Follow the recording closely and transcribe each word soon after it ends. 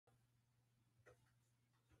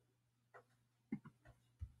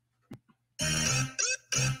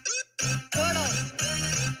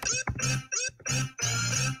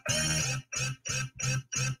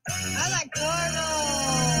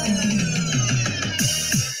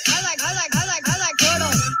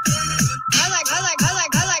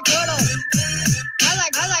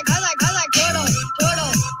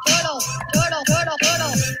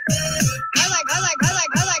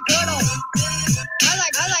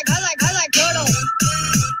like turtle.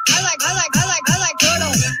 I like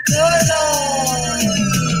turtle. Turtle.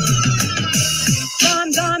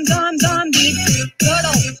 Dum beat.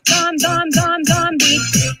 Turtle. Dum beat.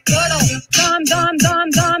 Turtle. Dum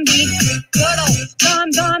beat. Turtle.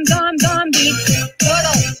 Dum beat.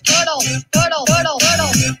 Turtle. Turtle. Turtle.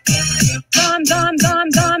 Turtle. Turtle.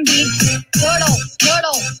 Dum beat. Turtle.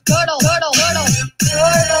 Turtle. Turtle. Turtle. Turtle.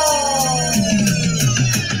 Turtle.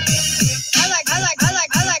 I like turtle. I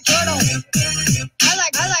like turtle. I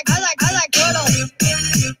like turtle. Turtle.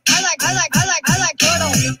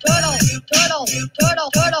 Turtle. Turtle.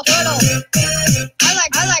 Turtle. Turtle. I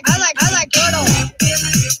like turtle. I like turtle.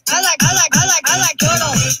 I like turtle. I like turtle. I like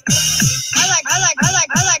turtle.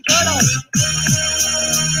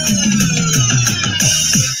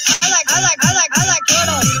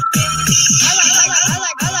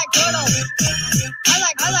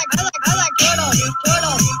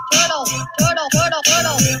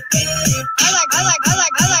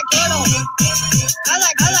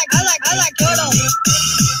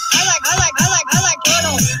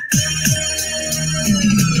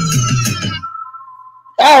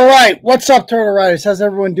 All right, what's up, Turtle Riders? How's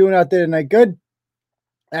everyone doing out there tonight? Good?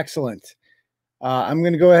 Excellent. I'm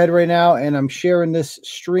going to go ahead right now, and I'm sharing this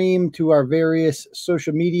stream to our various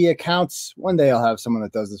social media accounts. One day I'll have someone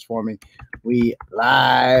that does this for me. We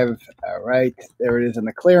live. All right, there it is on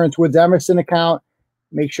the Clarence Woods Emerson account.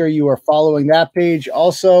 Make sure you are following that page.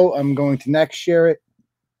 Also, I'm going to next share it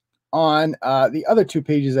on the other two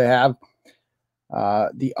pages I have.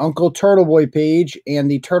 The Uncle Turtle Boy page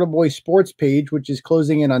and the Turtle Boy Sports page, which is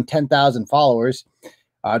closing in on 10,000 followers,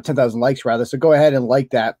 10,000 likes rather. So go ahead and like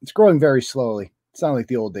that. It's growing very slowly. It's not like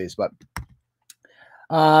the old days, but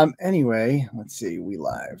anyway, let's see. We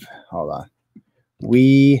live. Hold on.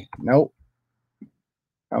 Nope.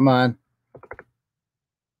 Come on.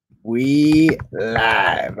 We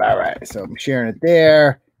live. All right. So I'm sharing it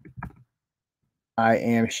there. I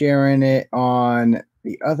am sharing it on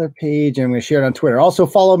the other page, and I'm going to share it on Twitter. Also,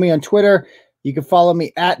 follow me on Twitter. You can follow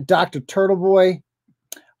me at Dr. Turtleboy.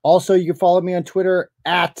 Also, you can follow me on Twitter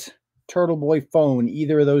at Turtleboy Phone.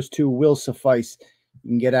 Either of those two will suffice. You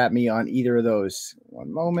can get at me on either of those.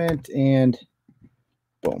 One moment, and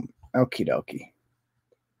boom. Okie dokie.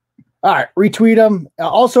 All right, retweet them.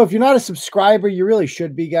 Also, if you're not a subscriber, you really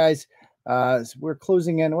should be, guys. We're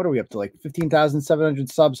closing in. What are we up to? Like 15,700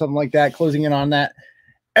 subs, something like that. Closing in on that.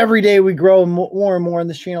 Every day we grow more and more on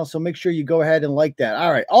this channel, so make sure you go ahead and like that.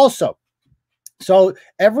 All right. Also, so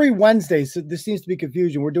every Wednesday, so this seems to be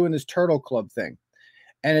confusion, we're doing this Turtle Club thing,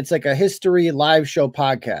 and it's like a history live show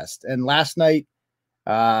podcast. And last night,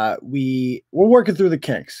 we're working through the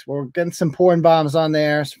kinks. We're getting some porn bombs on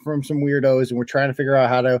there from some weirdos, and we're trying to figure out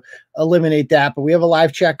how to eliminate that. But we have a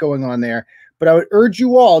live chat going on there. But I would urge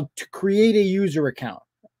you all to create a user account.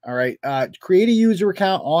 All right. Create a user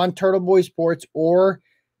account on Turtle Boy Sports or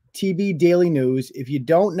TB Daily News. If you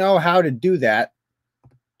don't know how to do that,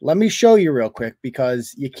 let me show you real quick,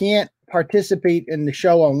 because you can't participate in the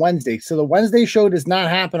show on Wednesday. So the Wednesday show does not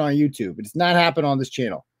happen on YouTube. It does not happen on this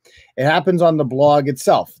channel. It happens on the blog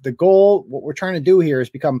itself. The goal, what we're trying to do here, is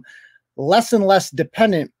become less and less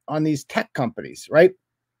dependent on these tech companies, right?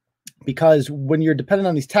 Because when you're dependent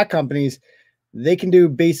on these tech companies, they can do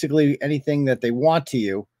basically anything that they want to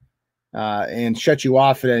you. And shut you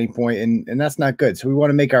off at any point, and that's not good. So we want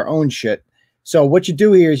to make our own shit. So what you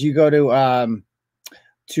do here is you go to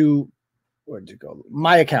where'd you go?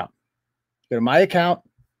 My account. Go to my account,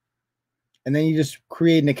 and then you just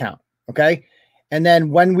create an account, okay? And then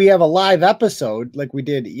when we have a live episode, like we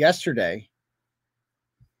did yesterday,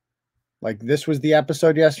 like this was the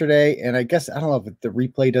episode yesterday, and I guess I don't know if the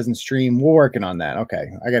replay doesn't stream. We're working on that.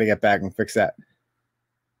 Okay, I got to get back and fix that.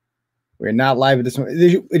 We're not live at this one.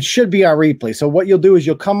 It should be our replay. So what you'll do is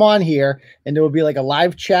you'll come on here, and there will be like a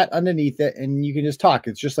live chat underneath it, and you can just talk.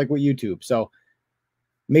 It's just like with YouTube. So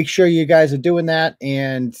make sure you guys are doing that,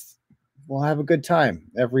 and we'll have a good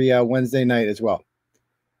time every Wednesday night as well.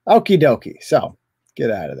 Okie dokie. So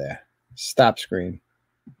get out of there. Stop screen.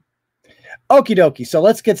 Okie dokie. So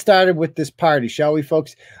let's get started with this party, shall we,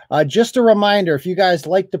 folks? Just a reminder, if you guys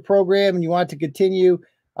like the program and you want to continue,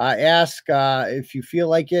 ask if you feel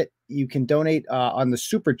like it. You can donate on the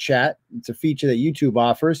super chat. It's a feature that YouTube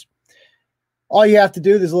offers. All you have to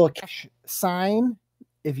do, there's a little cash sign.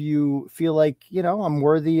 If you feel like, you know, I'm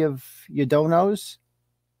worthy of your donos,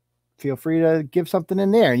 feel free to give something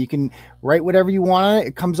in there. You can write whatever you want on it.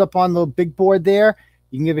 It comes up on the big board there.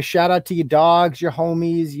 You can give a shout out to your dogs, your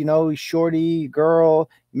homies, you know, shorty, girl,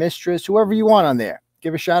 mistress, whoever you want on there.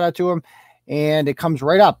 Give a shout out to them, and it comes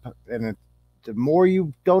right up. And the more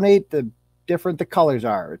you donate, the different the colors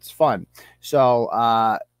are. It's fun. So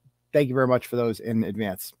thank you very much for those in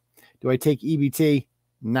advance. Do I take EBT?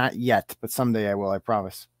 Not yet, but someday I will, I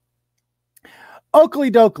promise.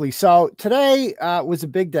 Oakley dokley. So today was a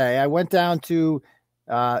big day. I went down to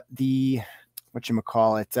the,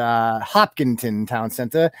 Hopkinton Town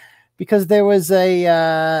Center, because there was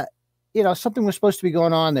something was supposed to be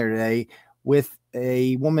going on there today with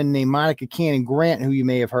a woman named Monica Cannon Grant, who you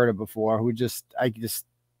may have heard of before, I just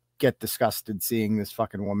get disgusted seeing this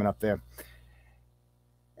fucking woman up there.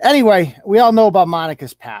 Anyway, we all know about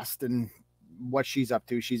Monica's past and what she's up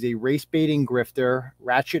to. She's a race-baiting grifter,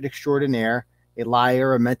 ratchet extraordinaire, a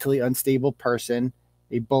liar, a mentally unstable person,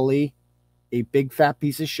 a bully, a big fat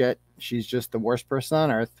piece of shit. She's just the worst person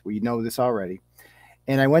on earth. We know this already.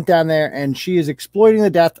 And I went down there, and she is exploiting the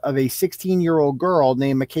death of a 16-year-old girl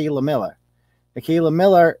named Mikayla Miller. Mikayla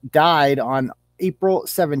Miller died on April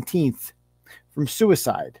 17th from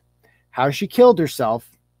suicide. How she killed herself,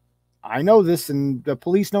 I know this, and the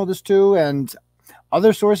police know this too, and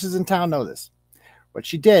other sources in town know this. What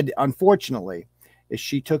she did, unfortunately, is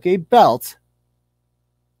she took a belt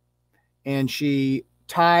and she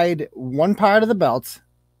tied one part of the belt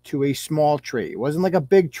to a small tree. It wasn't like a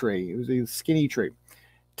big tree. It was a skinny tree.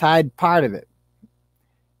 Tied part of it.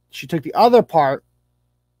 She took the other part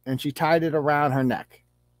and she tied it around her neck.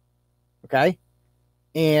 Okay?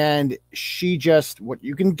 And she just, what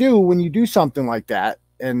you can do when you do something like that,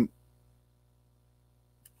 and,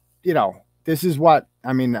 this is what,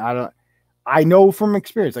 I know from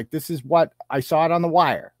experience, like, this is what I saw it on The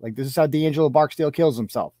Wire. Like, this is how D'Angelo Barksdale kills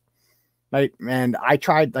himself. Right? And I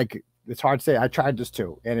tried, like, it's hard to say, I tried this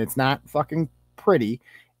too, and it's not fucking pretty.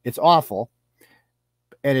 It's awful.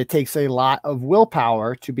 And it takes a lot of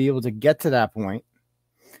willpower to be able to get to that point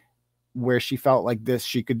where she felt like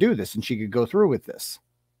she could do this and she could go through with this.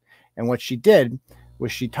 And what she did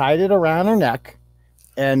was she tied it around her neck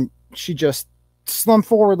and she just slumped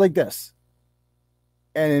forward like this.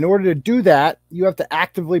 And in order to do that, you have to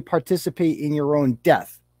actively participate in your own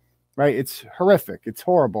death, right? It's horrific. It's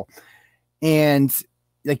horrible. And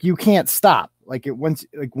like, you can't stop. Once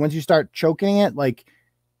you start choking it, like,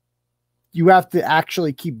 you have to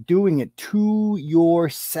actually keep doing it to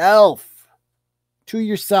yourself.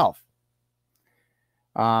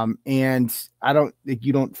 And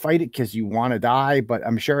you don't fight it because you want to die, but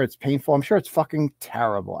I'm sure it's painful. I'm sure it's fucking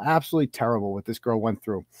terrible, absolutely terrible what this girl went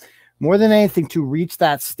through. More than anything, to reach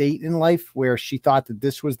that state in life where she thought that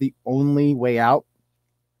this was the only way out,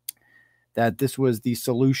 that this was the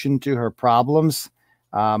solution to her problems.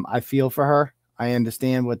 I feel for her. I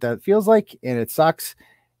understand what that feels like, and it sucks.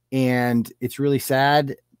 And it's really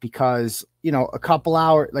sad because, a couple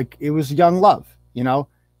hours, like, it was young love,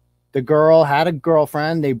 the girl had a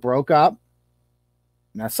girlfriend, they broke up.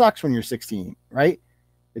 And that sucks when you're 16, right?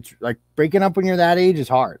 It's like breaking up when you're that age is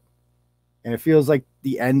hard. And it feels like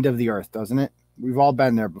the end of the earth, doesn't it? We've all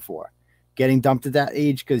been there before. Getting dumped at that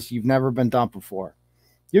age because you've never been dumped before.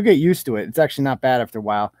 You'll get used to it. It's actually not bad after a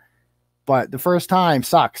while. But the first time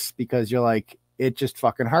sucks because you're like, it just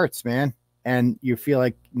fucking hurts, man. And you feel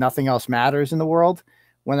like nothing else matters in the world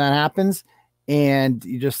when that happens. And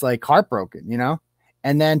you're just like heartbroken,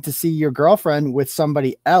 And then to see your girlfriend with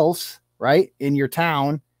somebody else, right, in your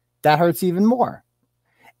town, that hurts even more.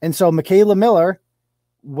 And so Mikayla Miller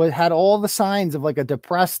had all the signs of like a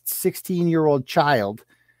depressed 16-year-old child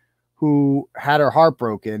who had her heart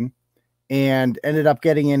broken and ended up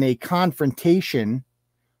getting in a confrontation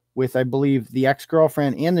with, I believe, the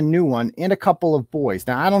ex-girlfriend and the new one and a couple of boys.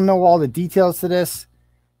 Now, I don't know all the details to this.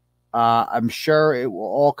 I'm sure it will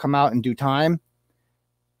all come out in due time.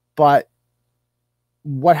 But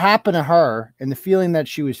what happened to her and the feeling that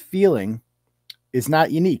she was feeling is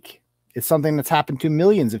not unique. It's something that's happened to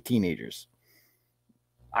millions of teenagers.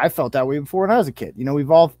 I felt that way before when I was a kid.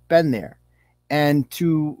 We've all been there. And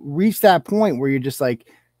to reach that point where you're just like,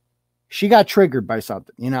 she got triggered by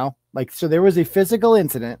something, so there was a physical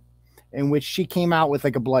incident in which she came out with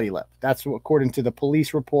like a bloody lip. That's what, according to the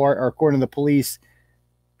police report, or according to the police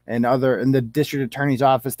and in the district attorney's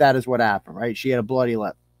office, that is what happened, right? She had a bloody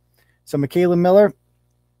lip. So Mikayla Miller,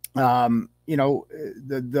 her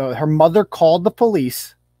mother called the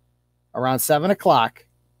police around 7:00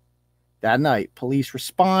 that night. Police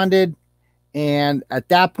responded. And at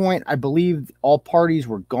that point, I believe all parties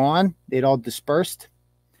were gone. They'd all dispersed.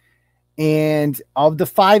 And of the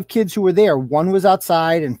 5 kids who were there, 1 was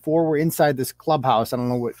outside and 4 were inside this clubhouse. I don't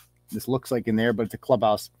know what this looks like in there, but it's a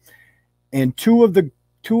clubhouse. And two of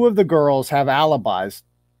the girls have alibis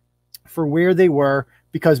for where they were,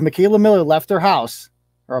 because Mikayla Miller left her house,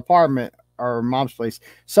 her apartment, or her mom's place,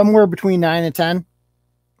 somewhere between 9 and 10.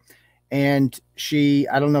 And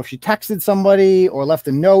I don't know if she texted somebody or left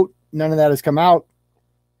a note. None of that has come out.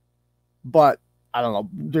 but I don't know.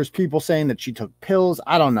 There's people saying that she took pills.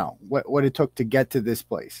 I don't know what it took to get to this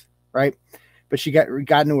place, right? But she got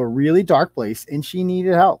into a really dark place and she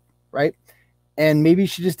needed help, right? And maybe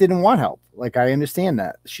she just didn't want help. Like, I understand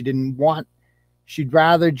that. She'd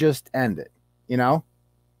rather just end it, you know?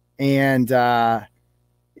 And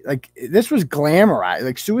like, this was glamorized.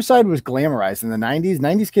 Like, suicide was glamorized in the 90s.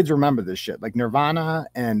 90s kids remember this shit. Like Nirvana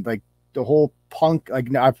and like the whole punk, like,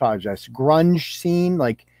 no, I apologize, grunge scene,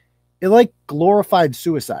 like it like glorified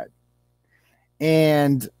suicide.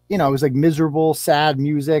 And, you know, it was like miserable, sad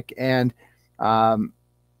music. And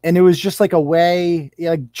it was just like a way,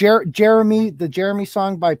 like Jeremy, the Jeremy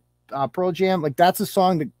song by Pearl Jam, like that's a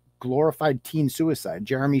song that glorified teen suicide.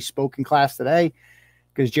 Jeremy spoke in class today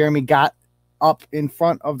because Jeremy got up in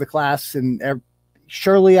front of the class and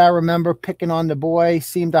surely I remember picking on the boy,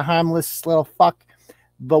 seemed a harmless little fuck,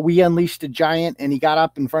 but we unleashed a giant and he got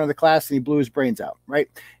up in front of the class and he blew his brains out, right?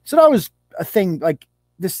 So that was a thing. Like,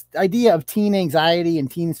 this idea of teen anxiety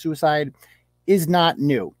and teen suicide is not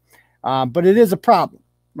new, but it is a problem,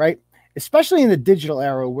 right? Especially in the digital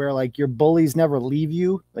era where like your bullies never leave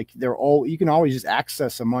you. Like, you can always just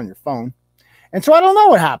access them on your phone. And so I don't know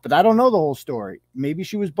what happened. I don't know the whole story. Maybe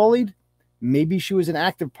she was bullied. Maybe she was an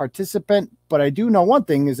active participant, but I do know one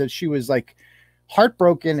thing is that she was like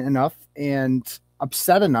heartbroken enough and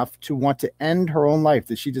upset enough to want to end her own life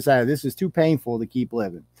that she decided this is too painful to keep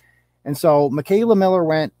living. And so Mikayla Miller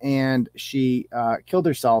went and she killed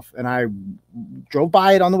herself. And I drove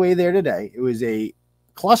by it on the way there today. It was a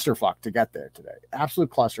clusterfuck to get there today. Absolute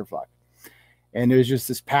clusterfuck. And there's just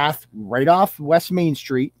this path right off West Main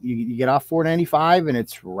Street. You get off 495 and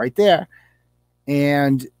it's right there.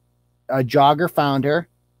 And a jogger found her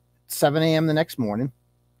at 7 a.m. the next morning.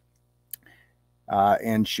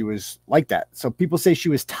 And she was like that. So people say she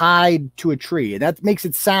was tied to a tree, and that makes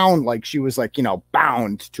it sound like she was like, you know,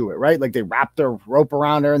 bound to it, right? Like they wrapped their rope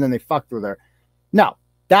around her and then they fucked with her. No,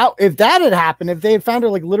 if that had happened, if they had found her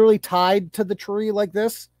like literally tied to the tree like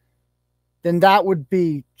this, then that would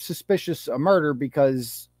be suspicious of murder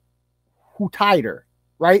because who tied her,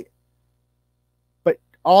 right? But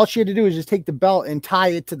all she had to do is just take the belt and tie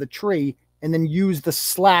it to the tree and then use the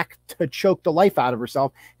slack to choke the life out of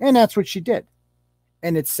herself. And that's what she did.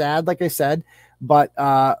 And it's sad, like I said, but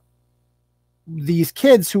these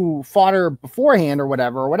kids who fought her beforehand or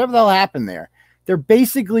whatever the hell happened there, they're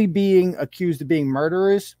basically being accused of being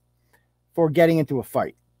murderers for getting into a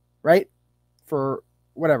fight, right? For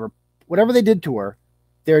whatever they did to her,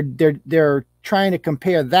 they're trying to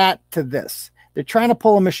compare that to this. They're trying to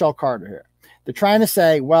pull a Michelle Carter here. They're trying to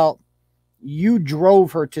say, well, you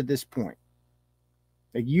drove her to this point.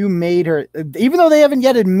 Like, you made her, even though they haven't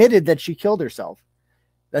yet admitted that she killed herself.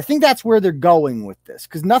 I think that's where they're going with this,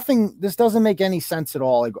 because this doesn't make any sense at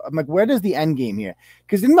all. Like, I'm like, where does the end game here?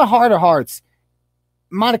 Because in the heart of hearts,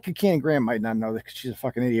 Monica Cannon Graham might not know that because she's a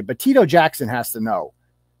fucking idiot, but Tito Jackson has to know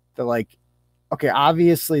that, like, okay,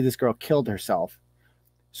 obviously this girl killed herself.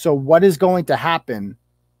 So what is going to happen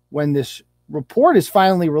when this report is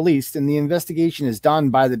finally released and the investigation is done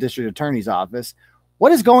by the district attorney's office?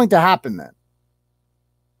 What is going to happen then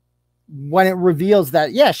when it reveals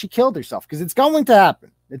that, yeah, she killed herself? Because it's going to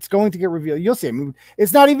happen. It's going to get revealed. You'll see. I mean,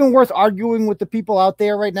 it's not even worth arguing with the people out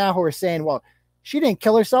there right now who are saying, well, she didn't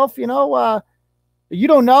kill herself. You know, you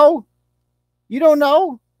don't know. You don't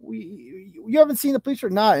know. You haven't seen the police or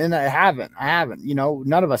not. And I haven't, you know,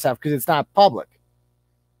 none of us have, because it's not public.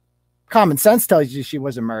 Common sense tells you she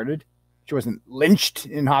wasn't murdered. She wasn't lynched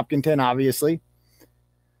in Hopkinton, obviously.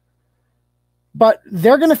 But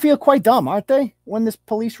they're going to feel quite dumb, aren't they? When this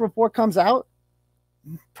police report comes out?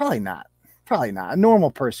 Probably not. Probably not. A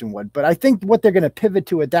normal person would. But I think what they're going to pivot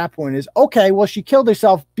to at that point is, okay, well, she killed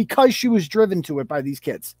herself because she was driven to it by these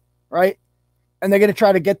kids, right? And they're going to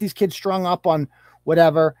try to get these kids strung up on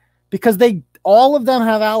whatever, because all of them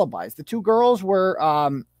have alibis. The two girls were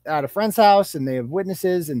at a friend's house and they have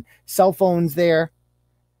witnesses and cell phones there.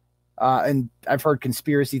 And I've heard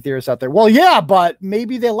conspiracy theorists out there. Well, yeah, but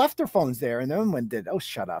maybe they left their phones there and then one did. Oh,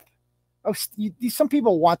 shut up. Oh, some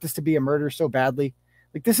people want this to be a murder so badly.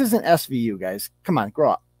 Like, this isn't SVU, guys. Come on,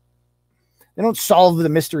 grow up. They don't solve the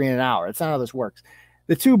mystery in an hour. That's not how this works.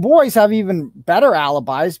 The two boys have even better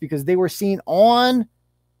alibis because they were seen on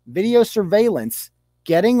video surveillance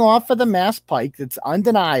getting off of the Mass Pike that's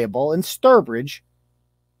undeniable in Sturbridge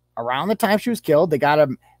around the time she was killed. They got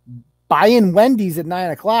them buying Wendy's at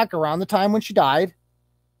 9 o'clock around the time when she died.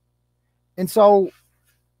 And so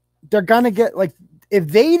they're going to get, like, if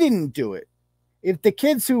they didn't do it, if the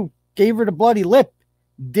kids who gave her the bloody lip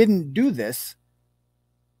didn't do this,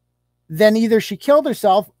 then either she killed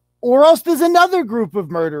herself or else there's another group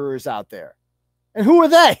of murderers out there. And who are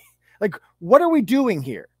they? Like, what are we doing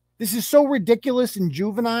here? This is so ridiculous and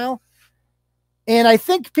juvenile. And I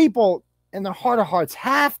think people in their heart of hearts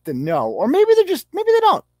have to know, or maybe they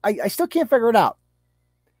don't. I still can't figure it out.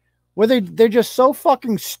 Whether they're just so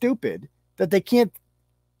fucking stupid that they can't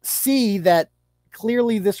see that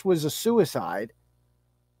clearly this was a suicide,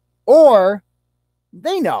 or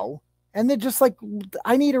they know and they're just like,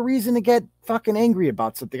 I need a reason to get fucking angry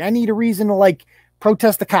about something. I need a reason to like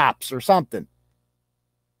protest the cops or something.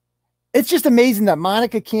 It's just amazing that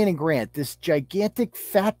Monica Cannon Grant, this gigantic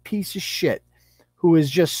fat piece of shit who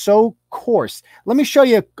is just so coarse. Let me show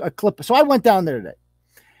you a clip. So I went down there today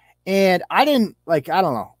and I didn't like, I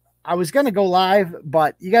don't know. I was going to go live,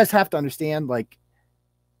 but you guys have to understand, like,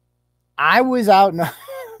 I was outnumbered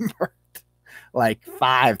like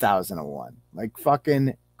 5,001, like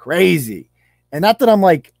fucking crazy. And not that I'm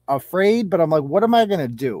like afraid, but I'm like, what am I going to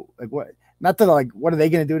do? Like, what, not that like, what are they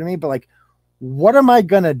going to do to me? But like, what am I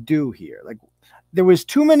going to do here? Like, there was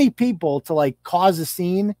too many people to like cause a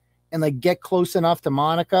scene and like get close enough to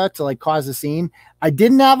Monica to like cause a scene. I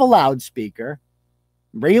didn't have a loudspeaker.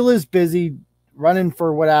 Rayla's busy running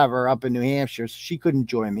for whatever up in New Hampshire, so she couldn't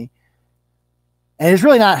join me. And it's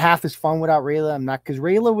really not half as fun without Rayla. I'm not, because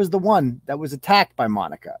Rayla was the one that was attacked by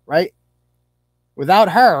Monica, right? Without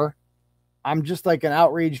her, I'm just like an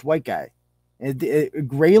outraged white guy.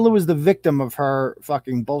 Rayla was the victim of her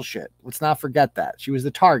fucking bullshit. Let's not forget that. She was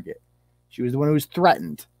the target. She was the one who was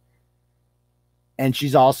threatened. And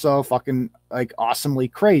she's also fucking like awesomely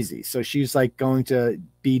crazy. So she's like going to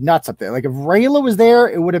be nuts up there. Like if Rayla was there,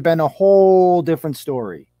 it would have been a whole different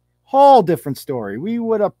story. Whole different story. We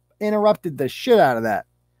would have interrupted the shit out of that.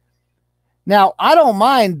 Now, I don't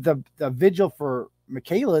mind the vigil for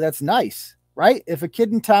Mikayla. That's nice, right? If a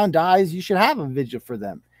kid in town dies, you should have a vigil for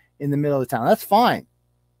them in the middle of the town. That's fine.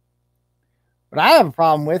 What I have a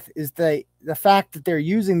problem with is the fact that they're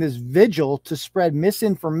using this vigil to spread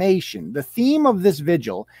misinformation. The theme of this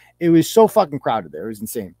vigil, it was so fucking crowded there. It was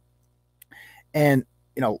insane. And,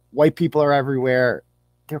 you know, white people are everywhere.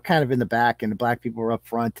 They're kind of in the back and the black people were up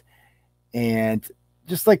front. And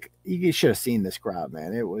just like, you should have seen this crowd,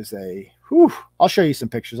 man. It was a, whew. I'll show you some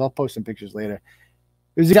pictures. I'll post some pictures later.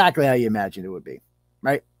 It was exactly how you imagined it would be,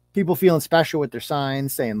 right? People feeling special with their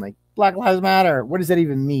signs saying like, Black Lives Matter. What does that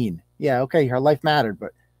even mean? Yeah, okay, her life mattered,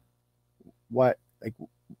 but what? Like,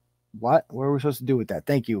 what? What are we supposed to do with that?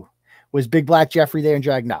 Thank you. Was Big Black Jeffrey there in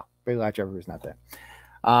drag? No, Big Black Jeffrey was not there.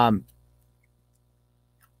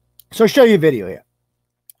 So I'll show you a video here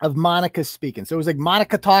of Monica speaking. So it was like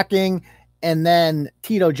Monica talking and then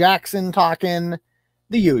Tito Jackson talking,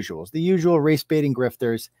 the usuals, the usual race baiting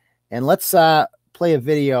grifters. And let's play a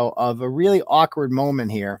video of a really awkward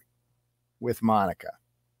moment here with Monica.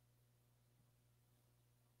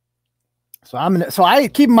 So I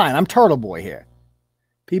keep in mind, I'm Turtle Boy here.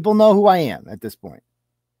 People know who I am at this point.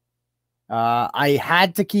 I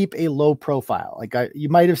had to keep a low profile. Like you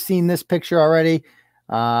might have seen this picture already.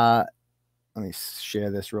 Let me share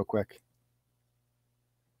this real quick.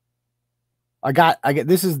 I got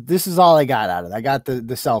this is all I got out of it. I got the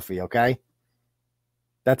selfie. Okay.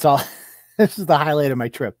 That's all. This is the highlight of my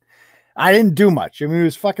trip. I didn't do much. I mean, it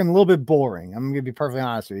was fucking a little bit boring. I'm going to be perfectly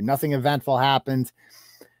honest with you. Nothing eventful happened.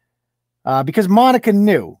 Because Monica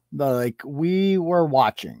knew like we were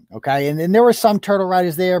watching. Okay. And there were some turtle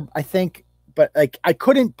riders there, I think, but like I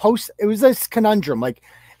couldn't post. It was this conundrum. Like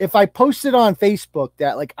if I posted on Facebook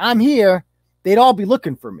that like I'm here, they'd all be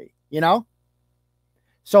looking for me, you know?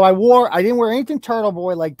 So I didn't wear anything Turtle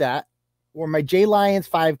Boy like that. Wore my J Lions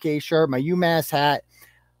 5K shirt, my UMass hat.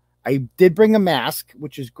 I did bring a mask,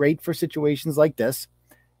 which is great for situations like this.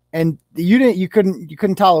 And you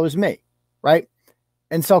couldn't tell it was me. Right.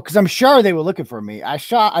 And so, because I'm sure they were looking for me, I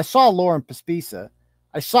saw Lauren Pespisa,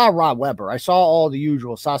 I saw Rob Weber, I saw all the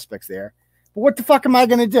usual suspects there. But what the fuck am I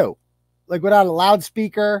going to do? Like without a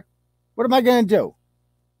loudspeaker, what am I going to do?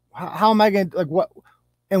 How am I going to like what?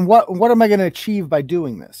 And what am I going to achieve by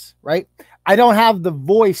doing this? Right? I don't have the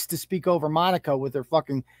voice to speak over Monica with her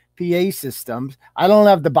fucking PA systems. I don't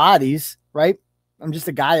have the bodies. Right? I'm just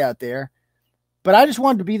a guy out there. But I just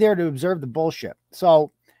wanted to be there to observe the bullshit.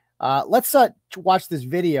 So. Let's watch this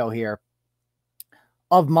video here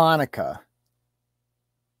of Monica.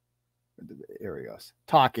 Here he goes.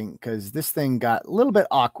 Talking, because this thing got a little bit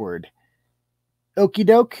awkward. Okie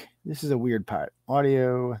doke. This is a weird part.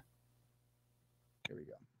 Audio. Here we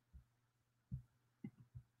go.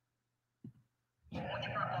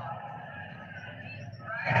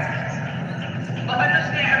 But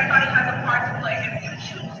understand everybody has a part to play. If you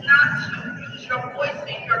choose not to use your voice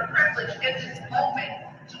and your privilege in this moment,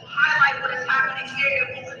 to highlight what is happening here,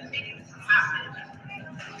 it will continue to happen.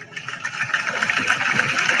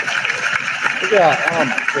 Yeah. Oh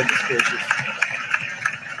my goodness gracious.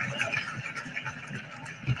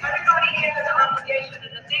 Everybody here has an obligation,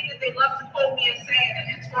 and the thing that they love to quote me as saying, and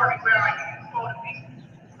Tori, where are you? You quoted me.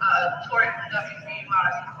 Tori from WV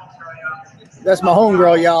Modern. That's my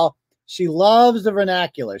homegirl, y'all. She loves the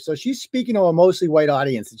vernacular. So she's speaking to a mostly white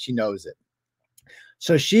audience and she knows it.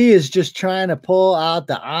 So she is just trying to pull out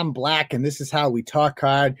the I'm black and this is how we talk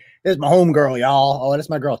card. This is my homegirl, y'all. Oh, that's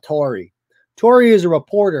my girl, Tori. Tori is a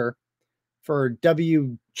reporter for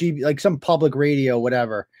WGB, like some public radio,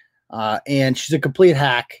 whatever. And she's a complete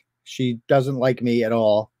hack. She doesn't like me at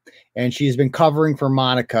all. And she's been covering for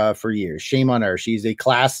Monica for years. Shame on her. She's a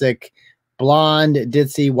classic blonde,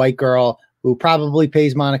 ditzy white girl who probably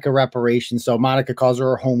pays Monica reparations. So Monica calls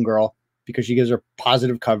her homegirl because she gives her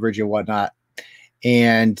positive coverage and whatnot.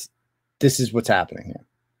 And this is what's happening here.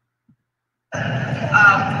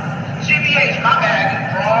 GBH, my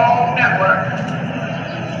bad. Wrong network.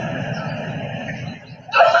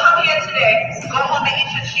 Don't come here today. Go home and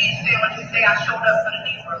eat your cheese sandwich and say I showed up for the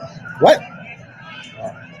Negroes. What?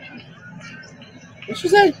 What'd she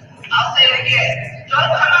say? I'll say it again. Don't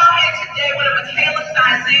come out here today with a Mikayla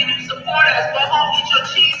sign saying you support us. Go home, eat your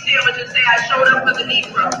cheese sandwich, and say I showed up for the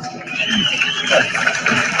Negroes.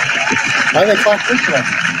 Why are they talking to her?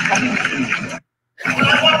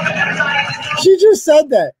 She just said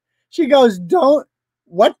that. She goes, don't,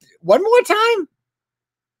 what? One more time?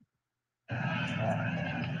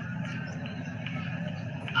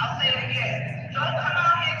 I'll say it again. Don't come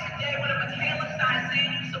out here today with a Mikayla sign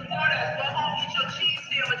saying you support us. Go home, eat your cheese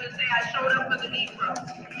sandwich, and say I showed up for the Negroes.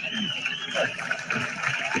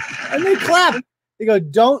 And they clap. They go,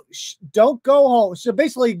 don't go home. So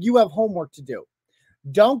basically, you have homework to do.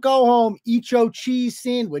 Don't go home, eat your cheese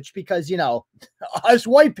sandwich because, you know, us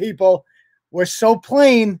white people, we're so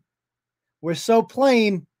plain. We're so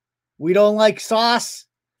plain. We don't like sauce.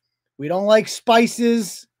 We don't like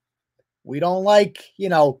spices. We don't like, you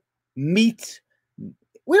know, meat.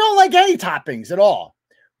 We don't like any toppings at all.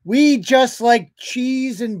 We just like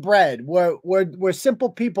cheese and bread. We're simple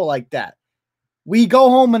people like that. We go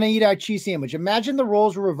home and eat our cheese sandwich. Imagine the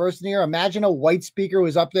roles were reversed in here. Imagine a white speaker who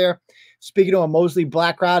was up there speaking to a mostly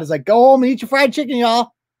black crowd. Is like, go home and eat your fried chicken, y'all.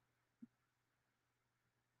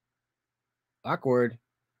 Awkward.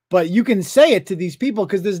 But you can say it to these people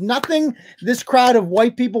because there's nothing this crowd of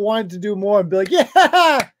white people wanted to do more and be like,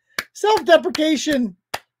 yeah, self-deprecation.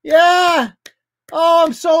 Yeah. Oh,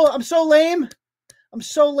 I'm so lame. I'm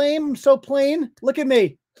so lame. I'm so plain. Look at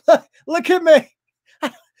me. Look at me.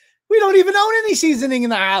 We don't even own any seasoning in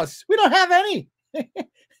the house. We don't have any.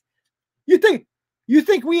 You think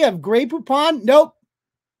we have Grey Poupon? Nope.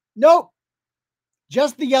 Nope.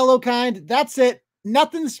 Just the yellow kind. That's it.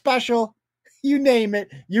 Nothing special. You name it.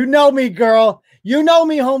 You know me, girl. You know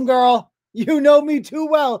me, homegirl. You know me too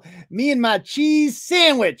well. Me and my cheese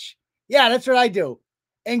sandwich. Yeah, that's what I do.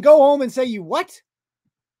 And go home and say, you what?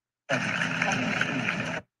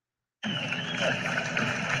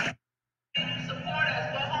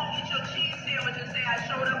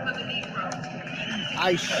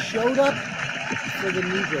 I showed up for the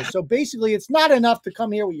Negroes. So basically, it's not enough to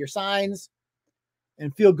come here with your signs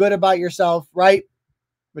and feel good about yourself, right?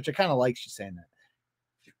 Which I kind of like you saying that.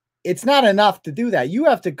 It's not enough to do that. You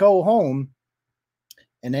have to go home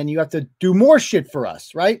and then you have to do more shit for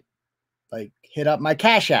us, right? Like hit up my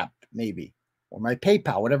Cash App, maybe, or my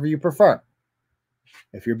PayPal, whatever you prefer.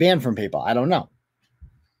 If you're banned from PayPal, I don't know.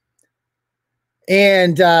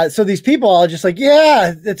 And so these people are just like,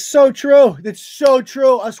 yeah, that's so true. That's so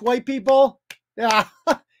true. Us white people. Yeah,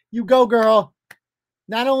 you go, girl.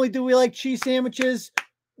 Not only do we like cheese sandwiches,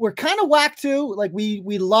 we're kind of whack too. Like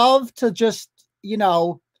we love to just, you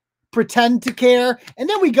know, pretend to care. And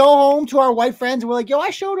then we go home to our white friends and we're like, yo, I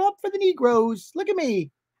showed up for the Negroes. Look at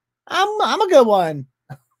me. I'm a good one.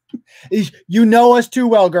 You know us too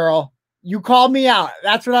well, girl. You called me out.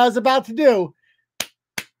 That's what I was about to do.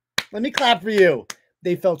 Let me clap for you.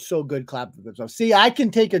 They felt so good clapping for themselves. See, I can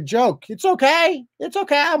take a joke. It's okay. It's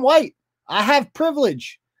okay. I'm white. I have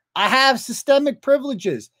privilege. I have systemic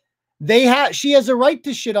privileges. She has a right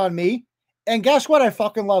to shit on me. And guess what? I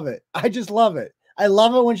fucking love it. I just love it. I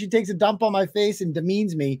love it when she takes a dump on my face and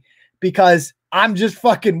demeans me because I'm just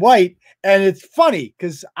fucking white. And it's funny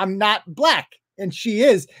because I'm not black and she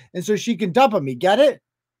is. And so she can dump on me. Get it?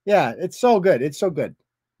 Yeah, it's so good. It's so good.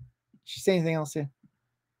 Did she say anything else here?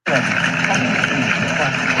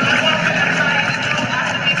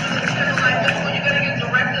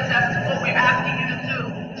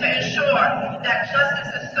 That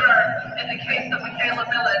justice is served in the case of Mikayla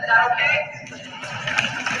Miller. Is that okay?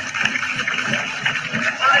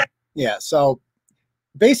 Yeah, so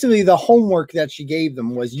basically the homework that she gave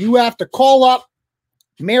them was you have to call up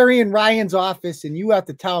Mary and Ryan's office and you have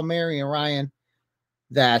to tell Mary and Ryan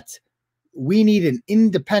that we need an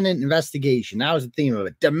independent investigation. That was the theme of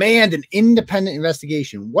it. Demand an independent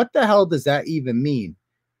investigation. What the hell does that even mean?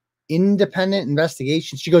 Independent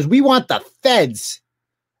investigation. She goes, we want the feds.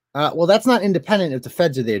 Well, that's not independent if the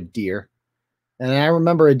feds are there, dear. And I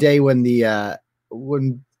remember a day when the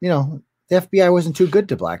FBI wasn't too good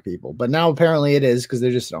to black people, but now apparently it is because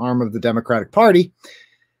they're just an arm of the Democratic Party.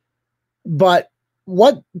 But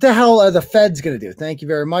what the hell are the feds going to do? Thank you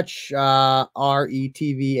very much. RETVAP,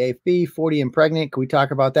 40 and pregnant. Can we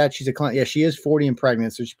talk about that? She's a client. Yeah, she is 40 and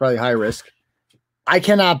pregnant, so she's probably high risk. I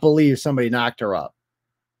cannot believe somebody knocked her up.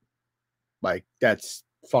 Like, that's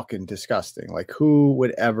fucking disgusting. Like, who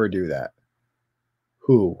would ever do that?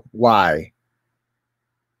 Who? Why?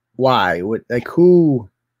 Why? Who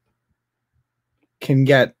can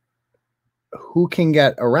get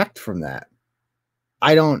erect from that?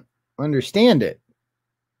 I don't understand it.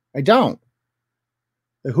 I don't.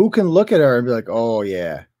 Who can look at her and be like, oh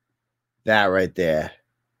yeah, that right there.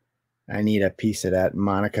 I need a piece of that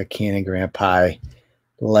Monica Canningram pie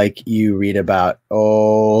like you read about.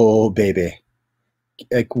 Oh, baby.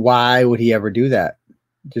 Like, why would he ever do that?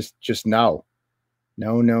 Just no.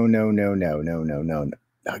 No.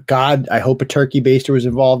 God, I hope a turkey baster was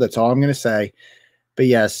involved. That's all I'm going to say. But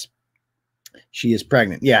yes, she is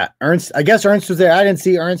pregnant. Yeah, Ernst. I guess Ernst was there. I didn't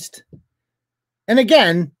see Ernst. And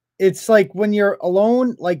again, it's like when you're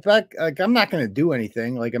alone, like I'm not going to do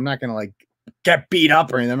anything. Like, I'm not going to like get beat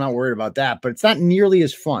up or anything. I'm not worried about that, but it's not nearly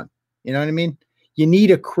as fun. You know what I mean? You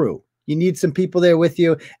need a crew. You need some people there with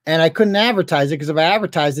you. And I couldn't advertise it because if I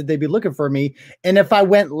advertised it, they'd be looking for me. And if I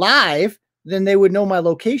went live, then they would know my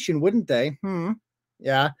location, wouldn't they?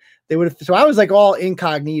 Yeah, they would have. So I was like all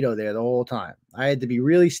incognito there the whole time. I had to be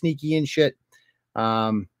really sneaky and shit.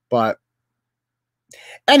 But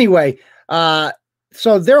anyway,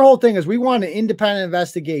 so their whole thing is we want an independent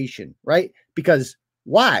investigation, right? Because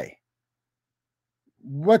why?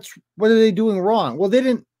 What are they doing wrong? Well, they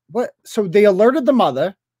didn't. What? So they alerted the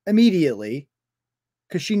mother immediately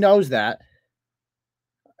because she knows that.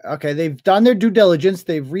 Okay, they've done their due diligence.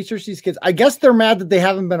 They've researched these kids. I guess they're mad that they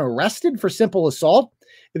haven't been arrested for simple assault.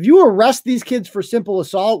 If you arrest these kids for simple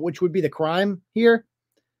assault, which would be the crime here,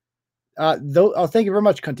 oh, thank you very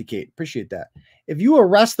much, Cunty Kate. Appreciate that. If you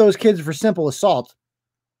arrest those kids for simple assault,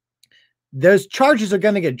 those charges are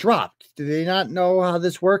going to get dropped. Do they not know how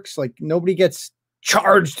this works? Like, nobody gets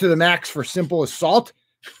charged to the max for simple assault.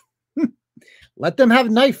 Let them have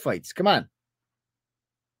knife fights. Come on.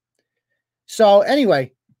 So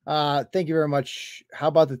anyway, thank you very much. How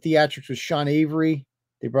about the theatrics with Sean Avery?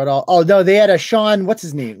 They brought all. Oh no, they had a Sean. What's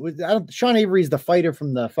his name? Sean Avery is the fighter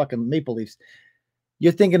from the fucking Maple Leafs.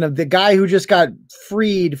 You're thinking of the guy who just got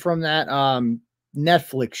freed from that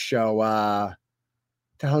Netflix show.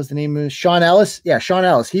 The hell's the name of it? Sean Ellis? Yeah, Sean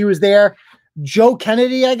Ellis. He was there. Joe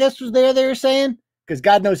Kennedy, I guess, was there. They were saying because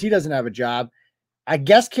God knows he doesn't have a job. I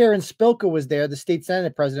guess Karen Spilka was there, the state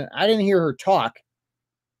senate president. I didn't hear her talk,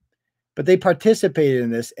 but they participated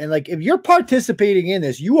in this. And like, if you're participating in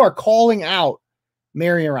this, you are calling out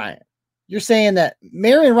Mary and Ryan. You're saying that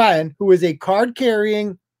Mary and Ryan, who is a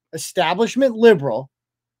card-carrying establishment liberal,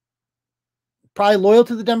 probably loyal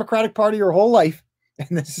to the Democratic Party her whole life,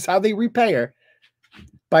 and this is how they repay her,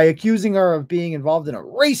 by accusing her of being involved in a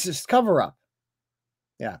racist cover-up.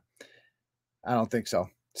 Yeah, I don't think so.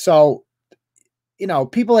 So, you know,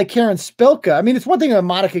 people like Karen Spilka, I mean, it's one thing if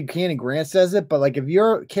Monica Canningram says it, but like if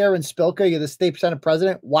you're Karen Spilka, you're the state senate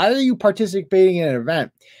president, why are you participating in an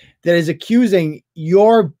event that is accusing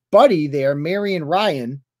your buddy there, Marion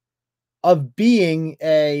Ryan, of being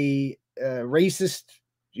a racist,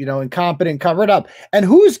 you know, incompetent, covered up? And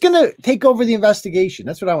who's going to take over the investigation?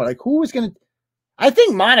 That's what I want. Like, who is going to? I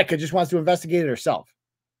think Monica just wants to investigate it herself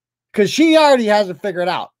because she already has it figured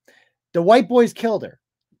out. The white boys killed her.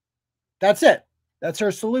 That's it. That's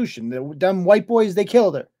her solution. The dumb white boys, they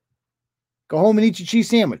killed her. Go home and eat your cheese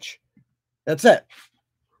sandwich. That's it.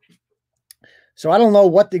 So I don't know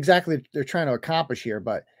what exactly they're trying to accomplish here,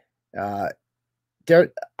 but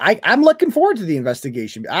I'm looking forward to the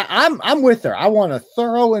investigation. I'm with her. I want a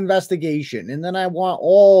thorough investigation, and then I want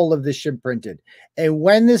all of this shit printed. And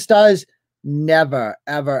when this does, never,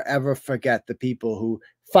 ever, ever forget the people who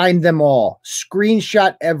find them all.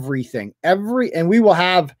 Screenshot everything. And we will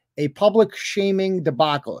have a public shaming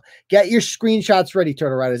debacle. Get your screenshots ready,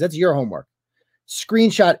 Turtle Riders. That's your homework.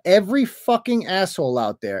 Screenshot every fucking asshole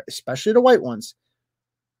out there, especially the white ones.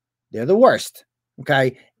 They're the worst.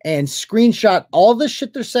 Okay. And screenshot all the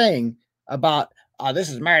shit they're saying about, oh, this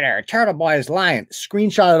is murder. Turtle Boy is lying.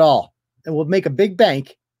 Screenshot it all. and we'll make a big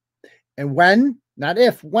bank. And when, not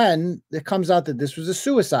if, when it comes out that this was a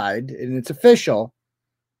suicide and it's official,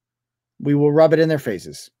 we will rub it in their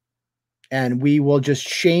faces. And we will just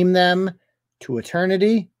shame them to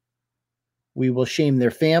eternity. We will shame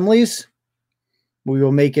their families. We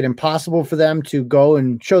will make it impossible for them to go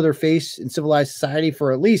and show their face in civilized society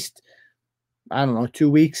for at least, I don't know, 2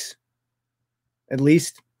 weeks. At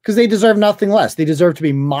least. Because they deserve nothing less. They deserve to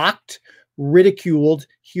be mocked, ridiculed,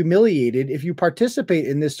 humiliated. If you participate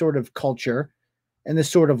in this sort of culture and this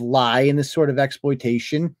sort of lie and this sort of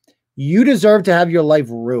exploitation, you deserve to have your life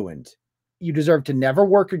ruined. You deserve to never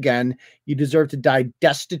work again. You deserve to die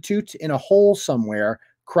destitute in a hole somewhere,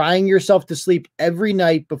 crying yourself to sleep every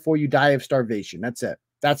night before you die of starvation. That's it.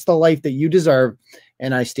 That's the life that you deserve,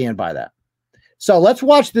 and I stand by that. So let's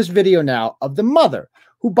watch this video now of the mother,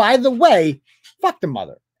 who, by the way, fuck the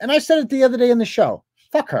mother. And I said it the other day in the show.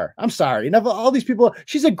 Fuck her. I'm sorry. You know, all these people,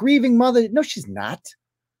 she's a grieving mother. No, she's not.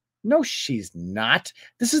 No, she's not.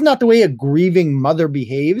 This is not the way a grieving mother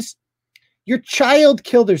behaves. Your child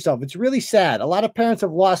killed herself. It's really sad. A lot of parents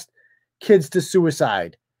have lost kids to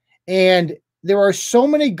suicide. And there are so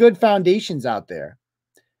many good foundations out there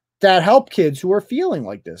that help kids who are feeling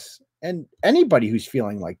like this and anybody who's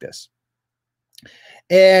feeling like this.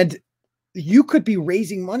 And you could be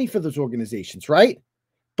raising money for those organizations, right?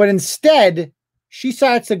 But instead, she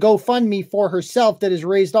starts to GoFundMe for herself that has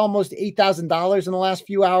raised almost $8,000 in the last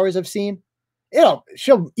few hours I've seen.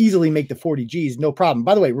 She'll easily make the 40 G's, no problem.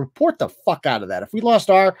 By the way, report the fuck out of that. If we lost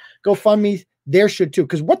our GoFundMe, there should too.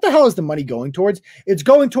 Because what the hell is the money going towards? It's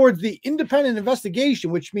going towards the independent investigation,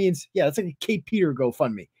 which means, yeah, that's like a Kate Peter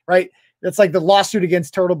GoFundMe, right? That's like the lawsuit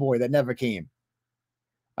against Turtle Boy that never came.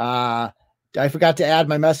 I forgot to add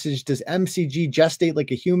my message. Does MCG gestate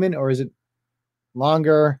like a human, or is it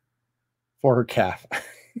longer for her calf?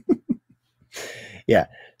 Yeah.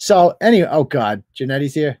 So anyway, oh God,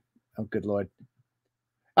 Janetti's here. Oh, good Lord.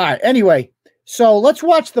 All right. Anyway, so let's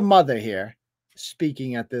watch the mother here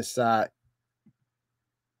speaking at this. I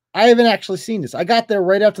haven't actually seen this. I got there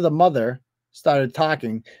right after the mother started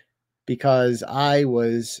talking because I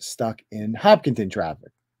was stuck in Hopkinton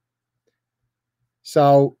traffic.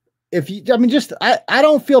 So if you, I mean, just, I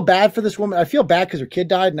don't feel bad for this woman. I feel bad because her kid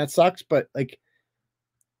died and that sucks. But like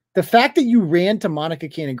the fact that you ran to Monica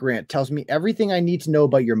Cannon Grant tells me everything I need to know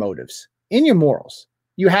about your motives and your morals.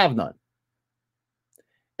 You have none.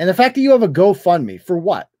 And the fact that you have a GoFundMe for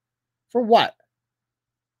what? For what?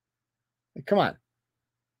 Like, come on.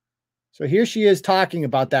 So here she is talking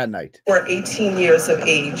about that night. Or 18 years of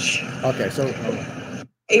age. Okay, so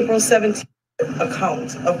April 17th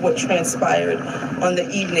account of what transpired on the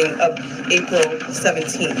evening of April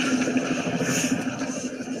 17th.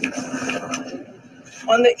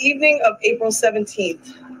 On the evening of April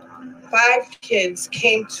 17th, 5 kids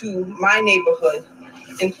came to my neighborhood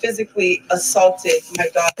and physically assaulted my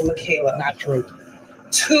daughter, Mikayla. Not true.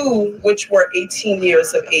 2, which were 18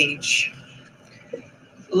 years of age.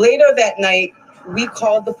 Later that night, we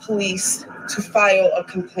called the police to file a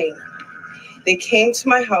complaint. They came to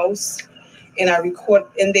my house and recorded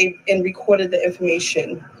the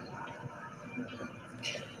information.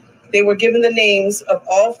 They were given the names of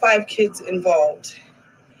all 5 kids involved.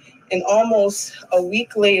 And almost a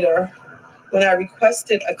week later, when I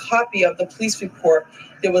requested a copy of the police report,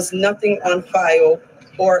 there was nothing on file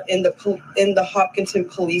or in the Hopkinton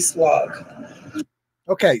police log.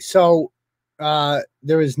 Okay, so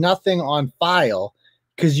there is nothing on file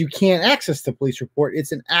because you can't access the police report.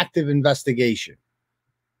 It's an active investigation.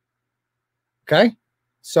 Okay,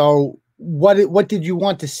 so what did you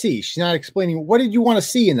want to see? She's not explaining. What did you want to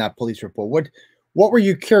see in that police report? What were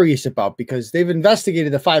you curious about? Because they've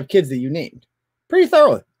investigated the 5 kids that you named pretty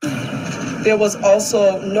thoroughly. There was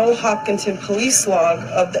also no Hopkinton police log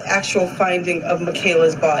of the actual finding of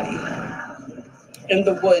Mikayla's body in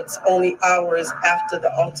the woods only hours after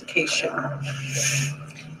the altercation.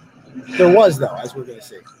 There was, though, as we're going to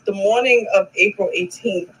see. The morning of April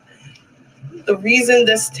 18th, the reason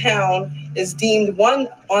this town is deemed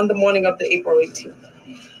on the morning of the April 18th.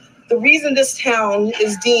 The reason this town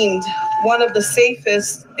is deemed one of the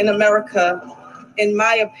safest in America, in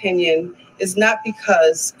my opinion, is not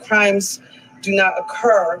because crimes do not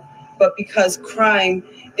occur, but because crime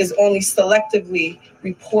is only selectively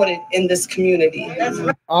reported in this community.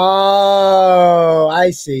 Oh,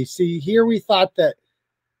 I see. See, here we thought that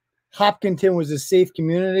Hopkinton was a safe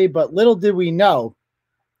community, but little did we know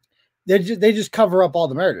they just cover up all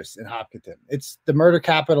the murders in Hopkinton. It's the murder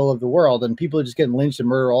capital of the world, and people are just getting lynched and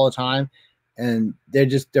murdered all the time, and they're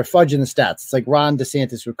fudging the stats. It's like Ron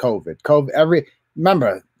DeSantis with COVID.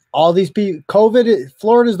 Remember, all these people, COVID,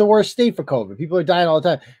 Florida is the worst state for COVID. People are dying all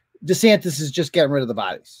the time. DeSantis is just getting rid of the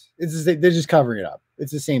bodies. They're just covering it up.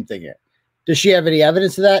 It's the same thing here. Does she have any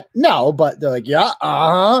evidence of that? No, but they're like, yeah,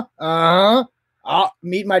 I'll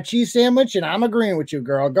meet my cheese sandwich, and I'm agreeing with you,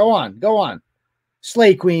 girl. Go on.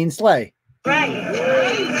 Slay, queen, slay.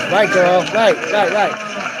 Right, girl. Right.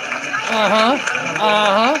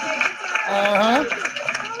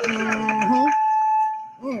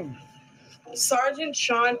 Sergeant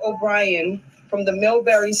Sean O'Brien from the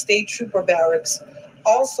Millbury State Trooper Barracks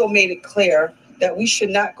also made it clear that we should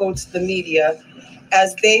not go to the media,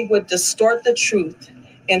 as they would distort the truth,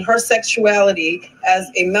 and her sexuality as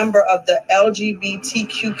a member of the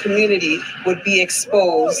LGBTQ community would be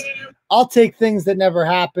exposed. I'll take things that never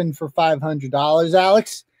happened for $500,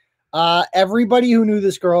 Alex. Everybody who knew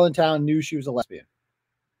this girl in town knew she was a lesbian.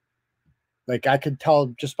 Like, I could tell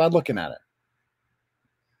just by looking at her.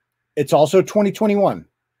 It's also 2021.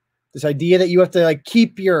 This idea that you have to like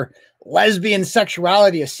keep your lesbian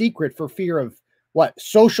sexuality a secret for fear of what?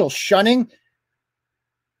 Social shunning?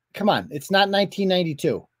 Come on. It's not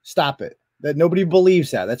 1992. Stop it. That nobody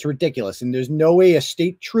believes that. That's ridiculous. And there's no way a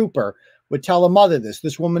state trooper would tell a mother this.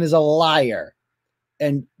 This woman is a liar.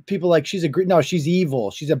 And people like, no, she's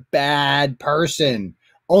evil. She's a bad person.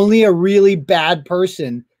 Only a really bad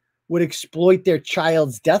person would exploit their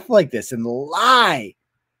child's death like this and lie.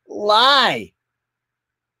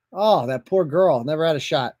 Oh, that poor girl never had a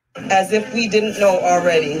shot. As if we didn't know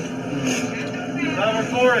already.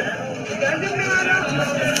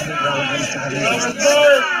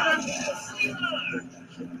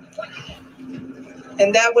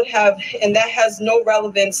 And that has no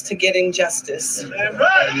relevance to getting justice. Amen.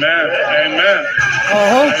 Amen.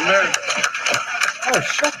 Amen. Oh,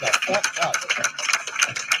 shut the fuck up.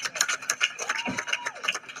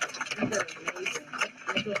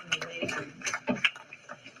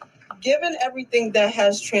 Given everything that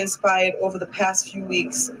has transpired over the past few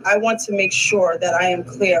weeks, I want to make sure that I am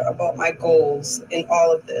clear about my goals in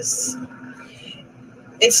all of this.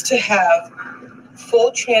 It's to have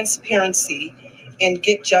full transparency and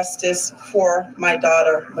get justice for my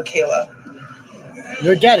daughter, Mikayla.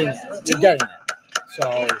 You're getting it.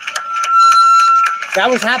 So that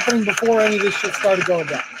was happening before any of this shit started going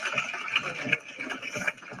down.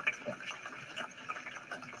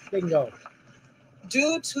 Bingo.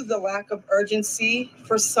 Due to the lack of urgency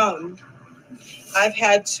for some, I've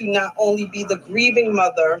had to not only be the grieving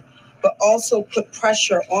mother, but also put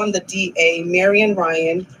pressure on the DA, Marion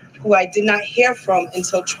Ryan, who I did not hear from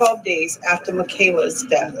until 12 days after Mikayla's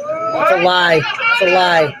death. It's a lie.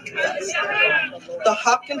 The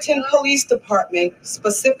Hopkinton Police Department,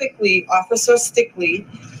 specifically Officer Stickley,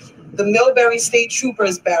 the Millbury State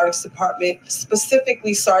Troopers Barracks Department,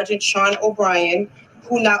 specifically Sergeant Sean O'Brien,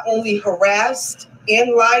 who not only harassed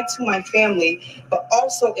and lied to my family, but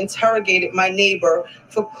also interrogated my neighbor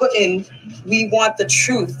for putting "We want the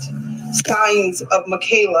truth" signs of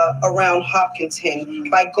Mikayla around Hopkinton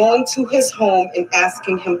by going to his home and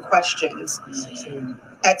asking him questions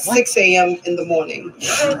at 6 a.m. in the morning.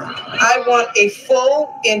 I want a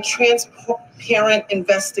full and transparent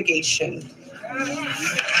investigation. See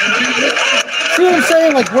what I'm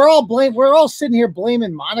saying? Like, we're all sitting here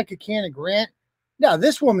blaming Monica Cannon Grant. No,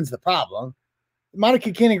 this woman's the problem.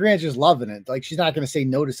 Monica Cannon Grant's just loving it. Like, she's not going to say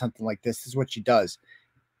no to something like this. This is what she does.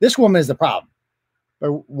 This woman is the problem.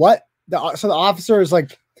 But what? So the officer is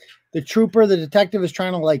like, the detective is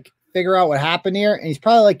trying to like figure out what happened here. And he's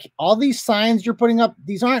probably like, all these signs you're putting up,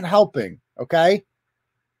 these aren't helping. Okay.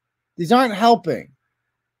 These aren't helping.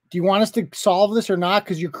 Do you want us to solve this or not?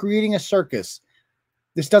 Because you're creating a circus.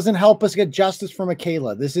 This doesn't help us get justice for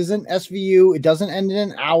Mikayla. This isn't SVU. It doesn't end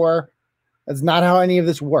in an hour. That's not how any of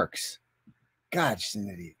this works. God, she's an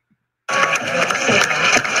idiot.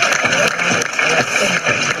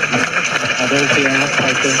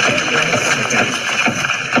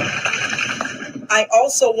 I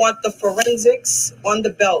also want the forensics on the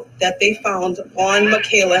belt that they found on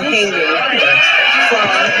Mikayla hanging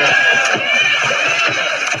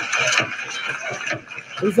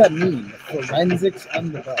What does that mean? Forensics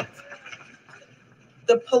on the belt.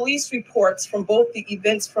 The police reports from both the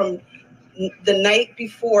events from the night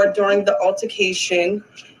before during the altercation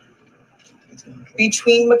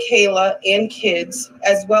between Mikayla and kids,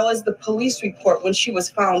 as well as the police report when she was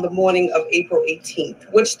found the morning of April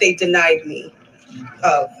 18th, which they denied me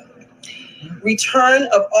of. Return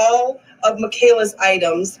of all of Mikayla's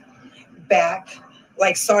items back,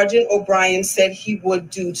 like Sergeant O'Brien said he would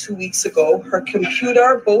do 2 weeks ago. Her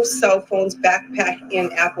computer, both cell phones, backpack,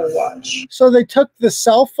 and Apple Watch. So they took the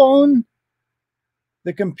cell phone,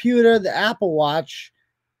 the computer, the Apple Watch,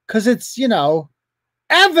 because it's,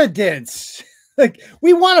 evidence. Like,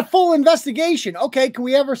 we want a full investigation. Okay, can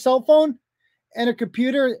we have her cell phone and her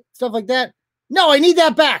computer, stuff like that? No, I need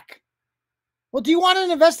that back. Well, do you want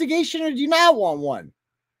an investigation or do you not want one?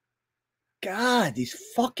 God, these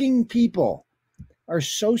fucking people are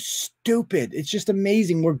so stupid. It's just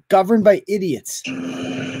amazing. We're governed by idiots.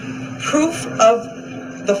 Proof of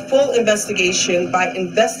the full investigation by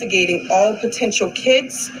investigating all potential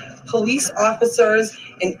kids, police officers,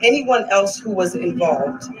 and anyone else who was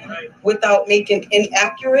involved without making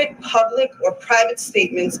inaccurate public or private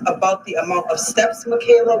statements about the amount of steps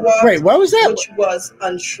Mikayla walked. Wait, what was that? Which was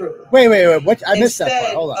untrue. Wait. What? I missed that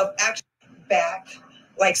part. Hold on. Instead of actually back,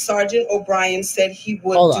 like Sergeant O'Brien said he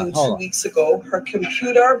would do 2 weeks ago, her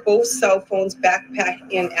computer, both cell phones, backpack,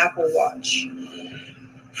 and Apple Watch.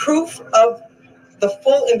 Proof of the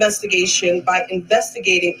full investigation by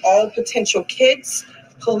investigating all potential kids,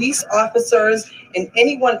 police officers, and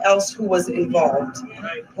anyone else who was involved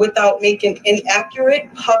without making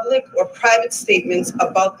inaccurate public or private statements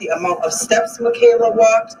about the amount of steps Mikayla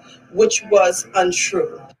walked, which was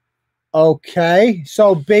untrue. Okay,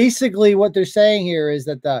 so basically what they're saying here is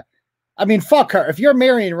that fuck her. If you're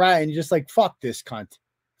marrying Ryan, you're just like, fuck this cunt.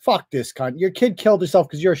 Fuck this cunt. Your kid killed herself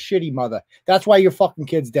because you're a shitty mother. That's why your fucking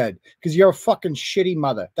kid's dead. Because you're a fucking shitty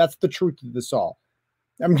mother. That's the truth of this all.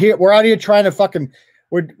 We're out here trying to fucking,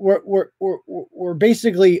 we're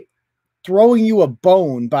basically throwing you a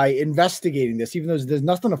bone by investigating this, even though there's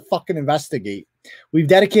nothing to fucking investigate. We've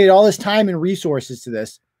dedicated all this time and resources to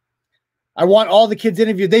this. I want all the kids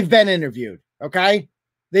interviewed. They've been interviewed. Okay.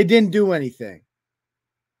 They didn't do anything.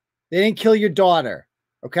 They didn't kill your daughter.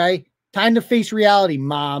 Okay. Time to face reality,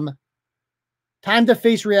 mom. Time to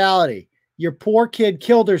face reality. Your poor kid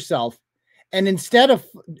killed herself. And instead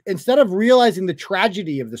of realizing the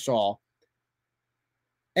tragedy of this all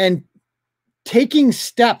and taking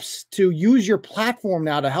steps to use your platform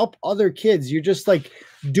now to help other kids, you're just like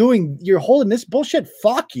you're holding this bullshit.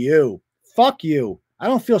 Fuck you. Fuck you. I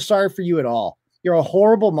don't feel sorry for you at all. You're a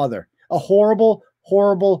horrible mother, a horrible,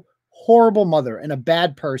 horrible, horrible mother and a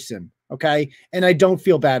bad person. Okay. And I don't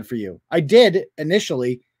feel bad for you. I did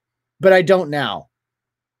initially, but I don't now.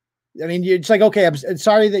 I mean, it's like, okay, I'm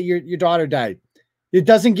sorry that your daughter died. It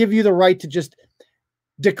doesn't give you the right to just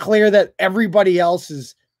declare that everybody else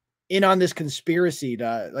is in on this conspiracy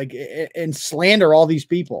to and slander all these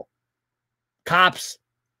people. Cops,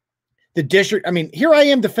 the district. I mean, here I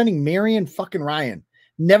am defending Marion fucking Ryan.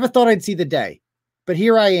 Never thought I'd see the day, but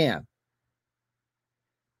here I am.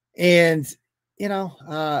 And,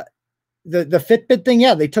 the Fitbit thing.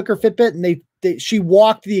 Yeah. They took her Fitbit and she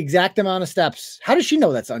walked the exact amount of steps. How does she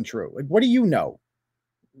know that's untrue? Like, what do you know?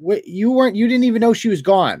 You didn't even know she was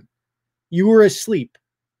gone. You were asleep.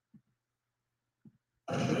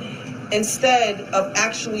 Instead of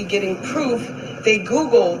actually getting proof, they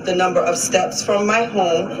Googled the number of steps from my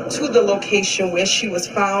home to the location where she was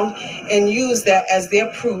found and used that as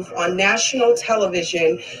their proof on national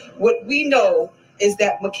television. What we know is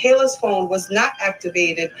that Mikayla's phone was not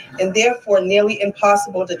activated and therefore nearly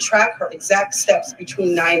impossible to track her exact steps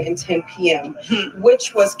between 9 and 10 p.m.,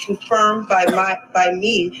 which was confirmed by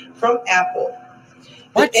me from Apple.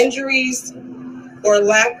 What? The injuries or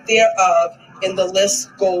lack thereof, and the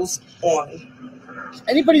list goes on.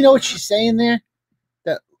 Anybody know what she's saying there?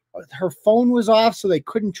 That her phone was off, so they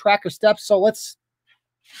couldn't track her steps. So let's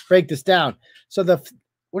break this down. So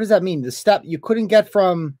what does that mean? The step you couldn't get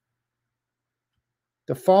from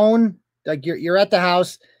the phone, like you're at the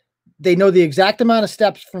house. They know the exact amount of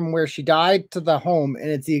steps from where she died to the home, and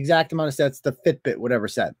it's the exact amount of steps the Fitbit would ever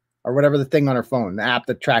set, or whatever the thing on her phone, the app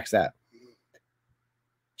that tracks that.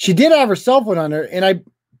 She did have her cell phone on her, and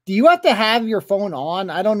do you have to have your phone on?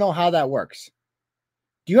 I don't know how that works.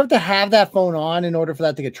 Do you have to have that phone on in order for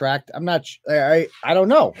that to get tracked? I'm not. I don't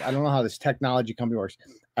know. I don't know how this technology company works.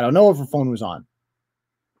 I don't know if her phone was on.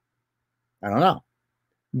 I don't know.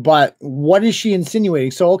 But what is she insinuating?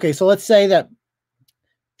 So, okay, so let's say that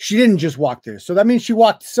she didn't just walk there. So that means she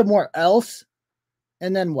walked somewhere else.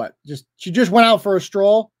 And then what? She just went out for a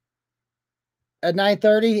stroll at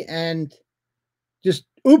 9:30 and just,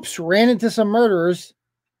 ran into some murderers.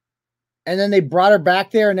 And then they brought her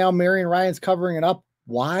back there, and now Marion Ryan's covering it up.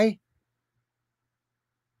 Why?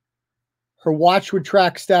 Her watch would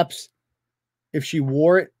track steps if she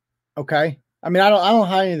wore it. Okay. I mean, I don't know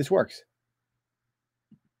how any of this works.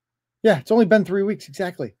 Yeah, it's only been 3 weeks.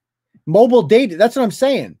 Exactly. Mobile data. That's what I'm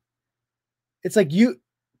saying. It's like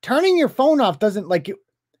turning your phone off doesn't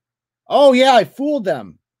oh yeah, I fooled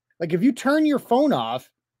them. Like if you turn your phone off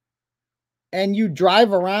and you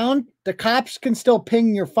drive around, the cops can still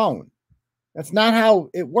ping your phone. That's not how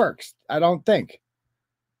it works, I don't think.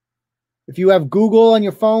 If you have Google on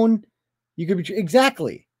your phone, You could be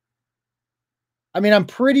exactly. I mean, I'm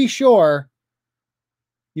pretty sure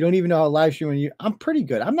you don't even know how live streaming you. I'm pretty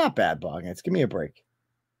good. I'm not bad, Boggins. Give me a break.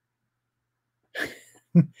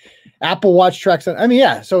 Apple Watch tracks. I mean,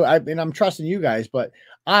 yeah. So I'm trusting you guys, but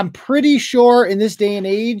I'm pretty sure in this day and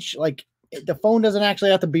age, like the phone doesn't actually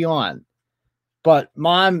have to be on. But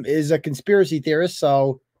mom is a conspiracy theorist,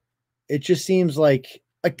 so it just seems like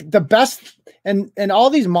the best and all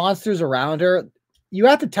these monsters around her. You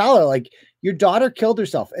have to tell her, like, your daughter killed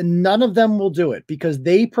herself, and none of them will do it because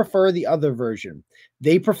they prefer the other version.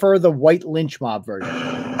 They prefer the white lynch mob version.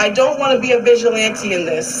 I don't want to be a vigilante in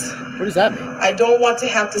this. What does that mean? I don't want to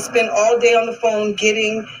have to spend all day on the phone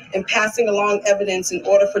getting and passing along evidence in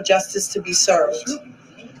order for justice to be served.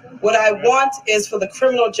 What I want is for the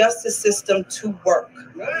criminal justice system to work.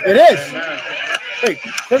 It is. Wait,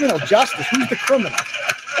 criminal justice? Who's the criminal?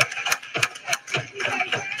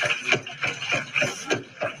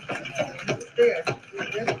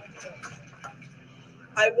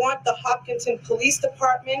 I want the Hopkinton Police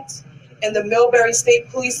Department and the Millbury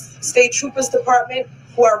State Troopers Department,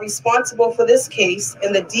 who are responsible for this case,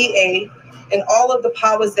 and the DA and all of the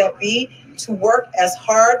powers that be to work as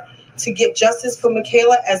hard to get justice for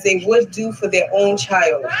Mikayla as they would do for their own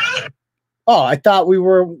child. Oh, I thought we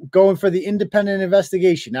were going for the independent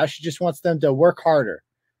investigation. Now she just wants them to work harder.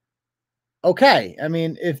 Okay. I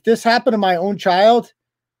mean, if this happened to my own child,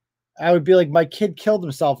 I would be like, my kid killed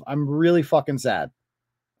himself. I'm really fucking sad.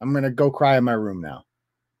 I'm going to go cry in my room now.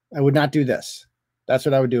 I would not do this. That's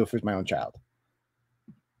what I would do if it was my own child.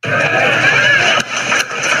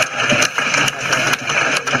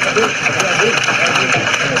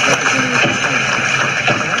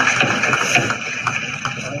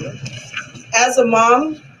 As a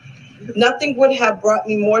mom, nothing would have brought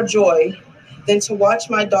me more joy than to watch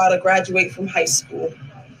my daughter graduate from high school.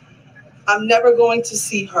 I'm never going to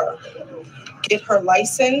see her get her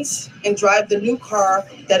license and drive the new car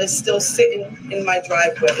that is still sitting in my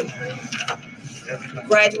driveway.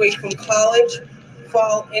 Graduate from college,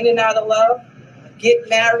 fall in and out of love, get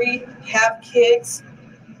married, have kids.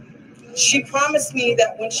 She promised me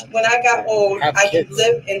that when I got old, I could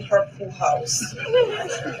live in her pool house.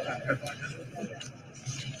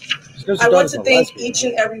 I want to thank each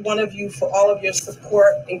and every one of you for all of your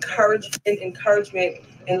support, encouragement,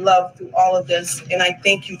 and love through all of this. And I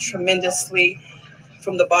thank you tremendously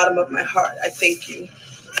from the bottom of my heart. I thank you.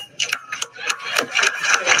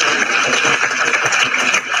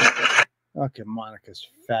 Okay, Monica's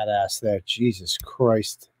fat ass there. Jesus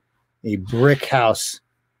Christ. A brick house.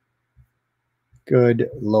 Good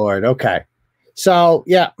Lord. Okay. So,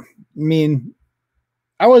 yeah, I mean,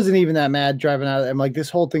 I wasn't even that mad driving out. I'm like,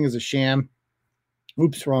 this whole thing is a sham.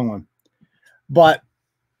 Oops, wrong one. But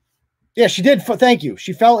yeah, she did. Thank you.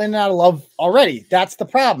 She fell in and out of love already. That's the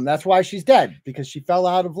problem. That's why she's dead, because she fell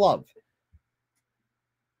out of love.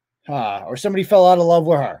 Or somebody fell out of love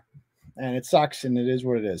with her, and it sucks, and it is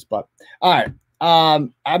what it is. But all right.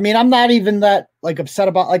 I mean, I'm not even that like upset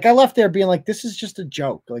about, like, I left there being like, this is just a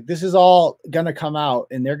joke. Like, this is all gonna come out,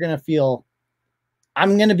 and they're gonna feel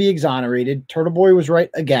I'm gonna be exonerated. Turtle Boy was right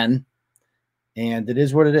again, and it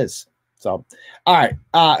is what it is. So, all right.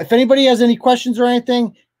 If anybody has any questions or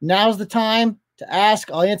anything, now's the time to ask.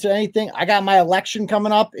 I'll answer anything. I got my election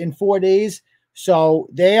coming up in 4 days. So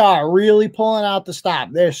they are really pulling out the stop.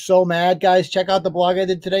 They're so mad, guys. Check out the blog I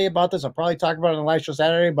did today about this. I'll probably talk about it on the live show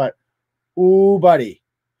Saturday, but ooh, buddy.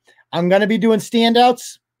 I'm going to be doing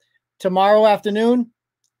standouts tomorrow afternoon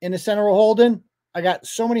in the center of Holden. I got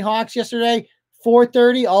so many Hawks yesterday.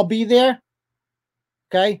 4:30, I'll be there.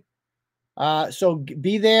 Okay. So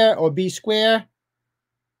be there or be square.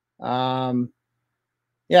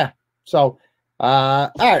 Yeah. So,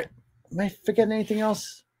 all right. Am I forgetting anything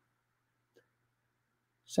else?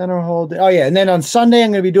 Center hold. Oh yeah. And then on Sunday,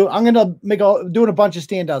 I'm going to be doing a bunch of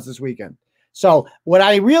standouts this weekend. So what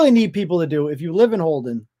I really need people to do, if you live in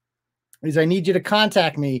Holden, is I need you to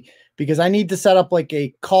contact me, because I need to set up like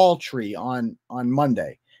a call tree on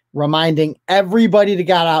Monday, reminding everybody to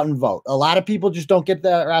get out and vote. A lot of people just don't get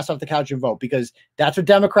their ass off the couch and vote, because that's what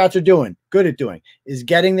Democrats are doing, good at doing, is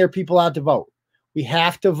getting their people out to vote. We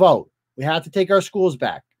have to vote. We have to take our schools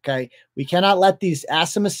back. Okay. We cannot let these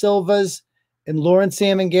Asima Silvas and Lawrence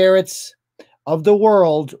Salmon Garrett's of the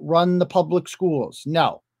world run the public schools.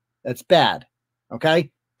 No, that's bad.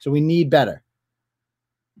 Okay. So we need better.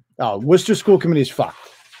 Oh, Worcester School Committee is fucked.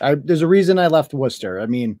 There's a reason I left Worcester. I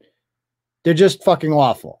mean, they're just fucking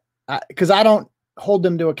awful, because I don't hold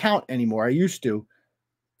them to account anymore. I used to.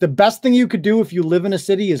 The best thing you could do if you live in a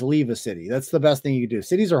city is leave a city. That's the best thing you could do.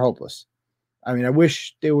 Cities are hopeless. I mean, I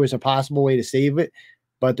wish there was a possible way to save it,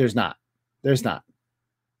 but there's not. There's not.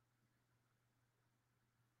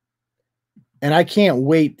 And I can't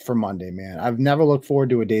wait for Monday, man. I've never looked forward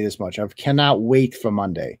to a day this much. I cannot wait for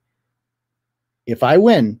Monday. If I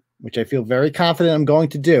win, which I feel very confident I'm going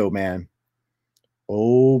to do, man.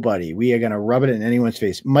 Oh, buddy, we are going to rub it in anyone's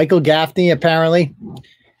face. Michael Gaffney, apparently,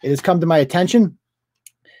 it has come to my attention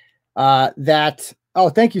that, oh,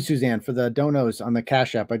 thank you, Suzanne, for the donos on the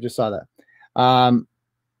Cash App. I just saw that.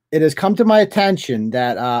 It has come to my attention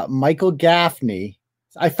that Michael Gaffney,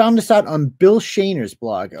 I found this out on Bill Shaner's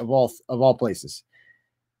blog of all places.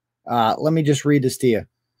 Let me just read this to you.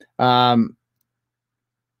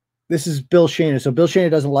 This is Bill Shaner. So Bill Shaner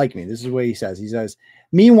doesn't like me. This is what he says. He says,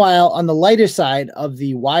 meanwhile, on the lighter side of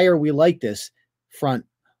the "why are we like this" front,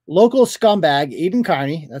 local scumbag Aidan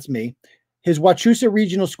Carney, that's me, his Wachusett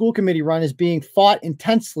Regional School Committee run is being fought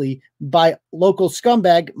intensely by local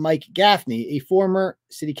scumbag Mike Gaffney, a former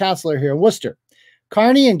city councilor here in Worcester.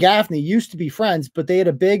 Carney and Gaffney used to be friends, but they had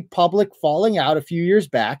a big public falling out a few years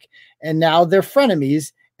back, and now they're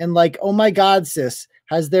frenemies. And like, oh my God, sis,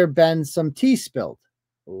 has there been some tea spilled?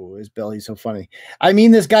 Oh, is Bill? He's so funny. I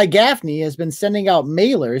mean, this guy Gaffney has been sending out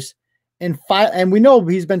mailers, and we know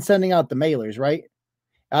he's been sending out the mailers, right?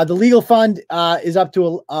 The legal fund is up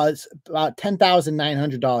to about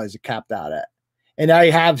 $10,900 capped out at, and I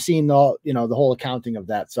have seen the whole accounting of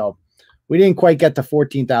that. So we didn't quite get to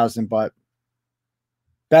 14,000, but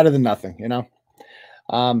better than nothing,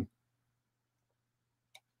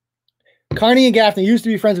 Carney and Gaffney used to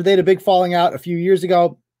be friends, but they had a big falling out a few years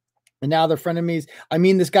ago, and now they're frenemies. I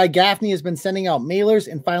mean, this guy Gaffney has been sending out mailers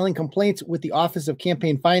and filing complaints with the Office of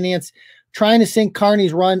Campaign Finance, trying to sink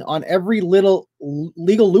Carney's run on every little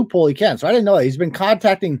legal loophole he can. So I didn't know that. He's been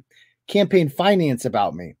contacting Campaign Finance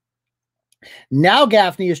about me. Now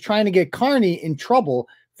Gaffney is trying to get Carney in trouble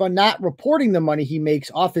for not reporting the money he makes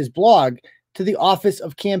off his blog to the Office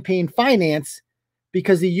of Campaign Finance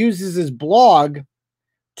because he uses his blog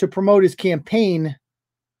to promote his campaign.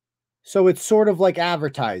 So it's sort of like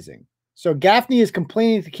advertising. So Gaffney is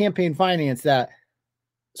complaining to Campaign Finance that,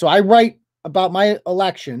 so I write about my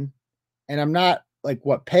election and I'm not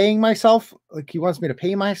paying myself? Like he wants me to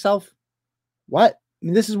pay myself? What? I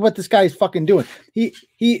mean, this is what this guy is fucking doing.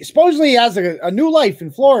 He supposedly has a new life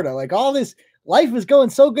in Florida. Like all this life is going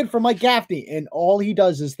so good for Mike Gaffney, and all he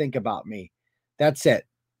does is think about me. That's it.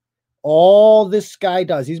 All this guy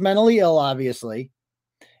does. He's mentally ill, obviously.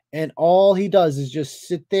 And all he does is just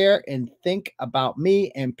sit there and think about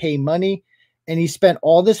me and pay money. And he spent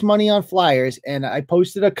all this money on flyers. And I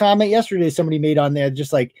posted a comment yesterday somebody made on there,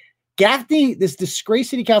 just like, Gaffney, this disgraced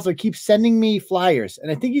city councilor, keeps sending me flyers.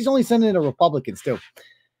 And I think he's only sending it to Republicans too.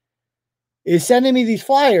 Is sending me these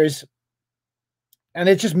flyers. And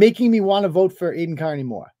it's just making me want to vote for Aidan Carney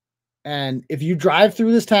more. And if you drive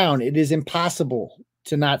through this town, it is impossible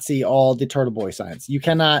to not see all the Turtle Boy signs. You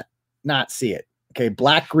cannot not see it. Okay,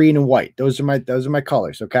 black, green, and white. Those are my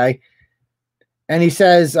colors. Okay, and he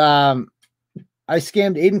says, "I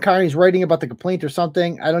scammed Aidan Carney's writing about the complaint or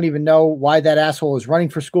something. I don't even know why that asshole is running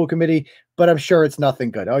for school committee, but I'm sure it's nothing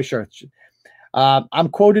good." Oh, sure. I'm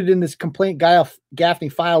quoted in this complaint Gaffney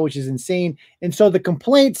file, which is insane. And so the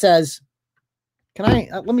complaint says, "Can I?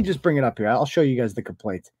 Let me just bring it up here. I'll show you guys the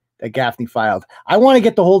complaint that Gaffney filed. I want to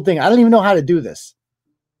get the whole thing. I don't even know how to do this.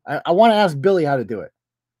 I want to ask Billy how to do it."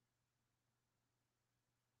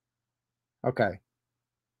 Okay.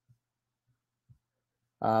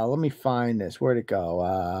 Let me find this. Where'd it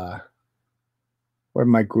go? Where'd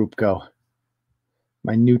my group go?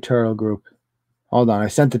 My new turtle group. Hold on. I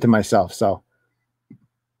sent it to myself. So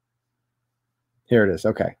here it is.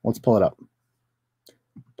 Okay. Let's pull it up.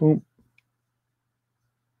 Boom.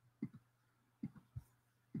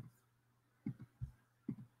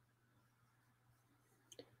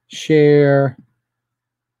 Share.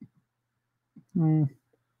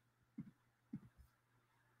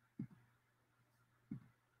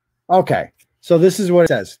 Okay, so this is what it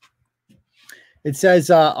says. It says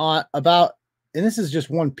about, and this is just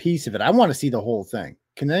one piece of it. I want to see the whole thing.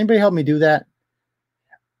 Can anybody help me do that?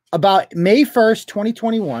 About May 1st,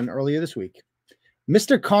 2021, earlier this week,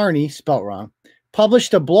 Mr. Carney, spelt wrong,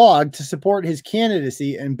 published a blog to support his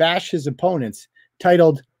candidacy and bash his opponents,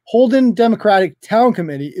 titled, "Holden Democratic Town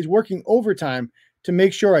Committee is working overtime to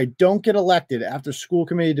make sure I don't get elected after school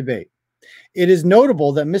committee debate." It is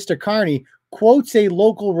notable that Mr. Carney quotes a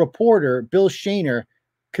local reporter, Bill Shaner,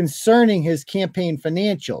 concerning his campaign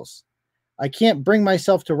financials. "I can't bring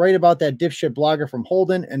myself to write about that dipshit blogger from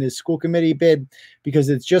Holden and his school committee bid because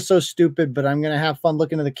it's just so stupid, but I'm going to have fun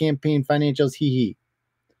looking at the campaign financials. Hee hee.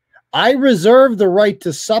 I reserve the right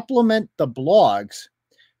to supplement the blogs,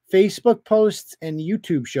 Facebook posts, and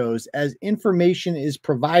YouTube shows as information is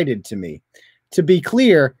provided to me. To be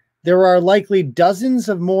clear, there are likely dozens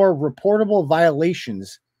of more reportable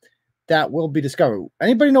violations that will be discovered.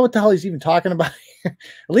 Anybody know what the hell he's even talking about? At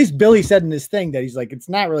least Billy said in this thing that he's like, it's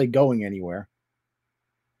not really going anywhere.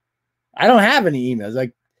 I don't have any emails.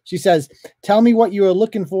 Like she says, tell me what you are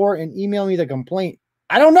looking for and email me the complaint.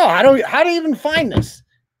 I don't know. How do you even find this?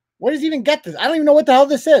 Where does he even get this? I don't even know what the hell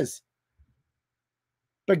this is.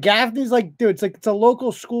 But Gaffney's like, dude, it's a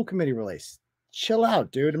local school committee release. Chill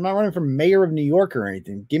out, dude. I'm not running for mayor of New York or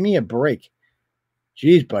anything. Give me a break.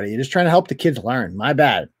 Jeez, buddy. You're just trying to help the kids learn. My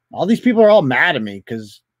bad. All these people are all mad at me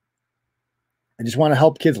because I just want to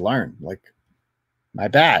help kids learn. Like, my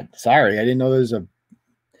bad. Sorry. I didn't know there was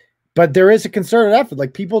but there is a concerted effort.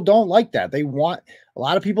 Like, people don't like that. A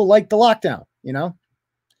lot of people like the lockdown, you know?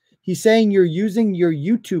 He's saying you're using your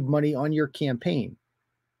YouTube money on your campaign.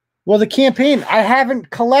 Well, the campaign, I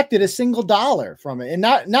haven't collected a single dollar from it. And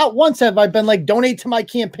not once have I been like, donate to my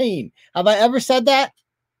campaign. Have I ever said that?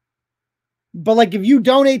 But like, if you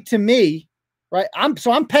donate to me, right? I'm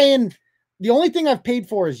paying. The only thing I've paid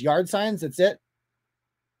for is yard signs. That's it.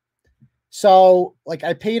 So like,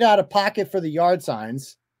 I paid out of pocket for the yard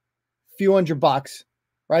signs, a few $100,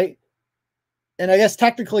 right? And I guess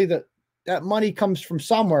technically that money comes from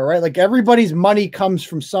somewhere, right? Like everybody's money comes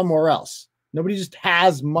from somewhere else. Nobody just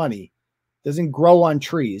has money. It doesn't grow on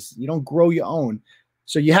trees. You don't grow your own.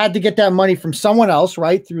 So you had to get that money from someone else,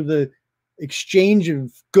 right? Through the exchange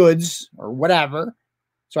of goods or whatever.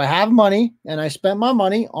 So I have money and I spent my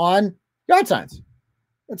money on yard signs.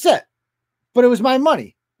 That's it. But it was my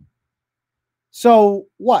money. So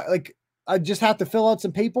what? Like, I just have to fill out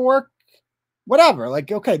some paperwork? Whatever.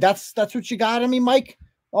 Like, okay, that's what you got on me, Mike?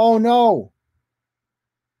 Oh, no.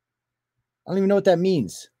 I don't even know what that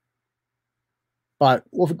means. But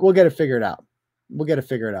we'll get it figured out. We'll get it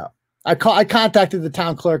figured out. I contacted the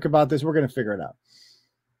town clerk about this. We're going to figure it out.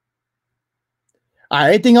 All right.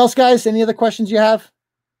 Anything else, guys? Any other questions you have?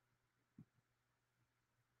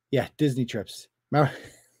 Yeah, Disney trips. Remember?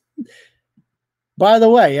 By the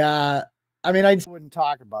way, I mean, I wouldn't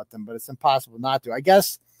talk about them, but it's impossible not to. I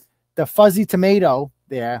guess the Fuzzy Tomato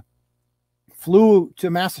there flew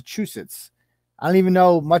to Massachusetts. I don't even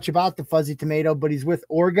know much about the Fuzzy Tomato, but he's with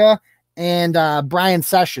Orga and Brian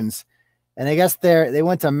Sessions. And I guess they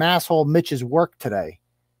went to Masshole Mitch's work today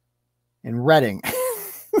in Reading.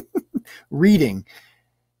 Reading.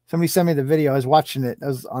 Somebody sent me the video. I was watching it. I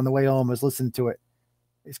was on the way home. I was listening to it.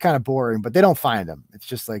 It's kind of boring, but they don't find him. It's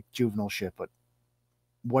just like juvenile shit, but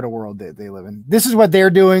what a world they live in. This is what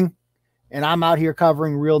they're doing. And I'm out here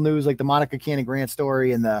covering real news like the Monica Cannon Grant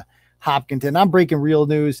story and the Hopkinton. I'm breaking real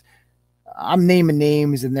news. I'm naming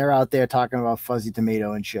names and they're out there talking about Fuzzy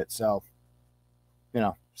Tomato and shit. So, you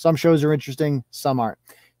know, some shows are interesting. Some aren't.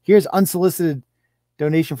 Here's unsolicited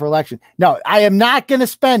donation for election. No, I am not going to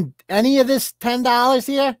spend any of this $10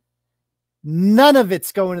 here. None of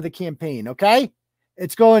it's going to the campaign. Okay.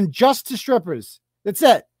 It's going just to strippers. That's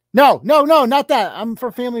it. No, not that. I'm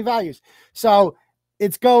for family values. So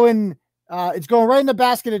it's going right in the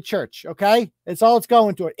basket at church. Okay. It's all it's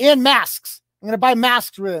going to it. And masks. I'm going to buy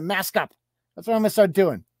masks with it. Mask up. That's what I'm going to start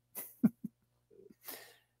doing.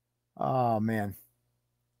 Oh, man.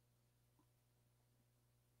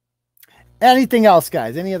 Anything else,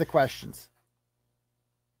 guys? Any other questions?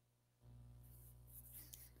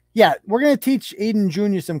 Yeah, we're going to teach Aiden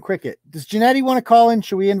Jr. some cricket. Does Janetti want to call in?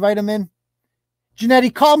 Should we invite him in?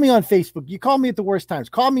 Janetti, call me on Facebook. You call me at the worst times.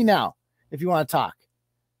 Call me now if you want to talk.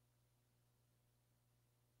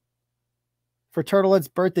 For Turtlehead's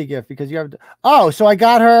birthday gift because you have. Oh, so I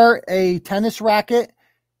got her a tennis racket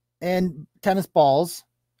and tennis balls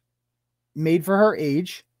made for her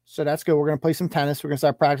age. So that's good. We're going to play some tennis. We're going to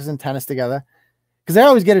start practicing tennis together because I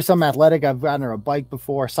always get her something athletic. I've gotten her a bike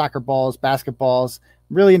before, soccer balls, basketballs.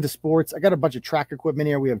 I'm really into sports. I got a bunch of track equipment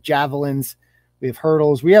here. We have javelins. We have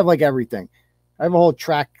hurdles. We have like everything. I have a whole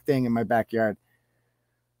track thing in my backyard.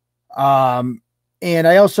 And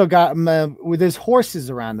I also got there's horses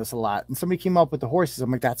around us a lot. And somebody came up with the horses.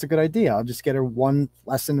 I'm like, that's a good idea. I'll just get her one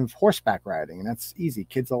lesson of horseback riding. And that's easy.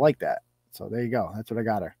 Kids will like that. So there you go. That's what I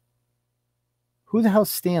got her. Who the hell's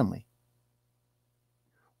Stanley?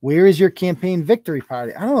 Where is your campaign victory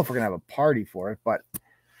party? I don't know if we're going to have a party for it, but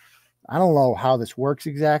I don't know how this works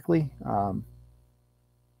exactly. But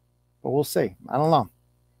we'll see. I don't know.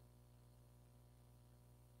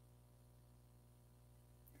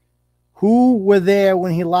 Who were there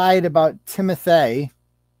when he lied about Timothy?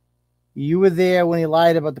 You were there when he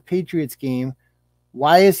lied about the Patriots game.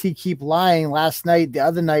 Why does he keep lying? Last night, the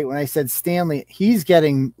other night when I said Stanley, he's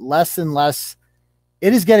getting less and less.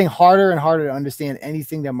 It is getting harder and harder to understand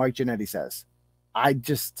anything that Mike Giannetti says. I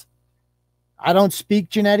don't speak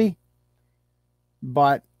Giannetti,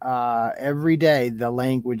 but every day the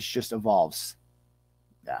language just evolves.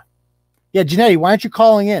 Yeah, Janetti, why aren't you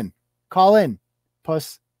calling in? Call in,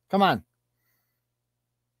 puss. Come on.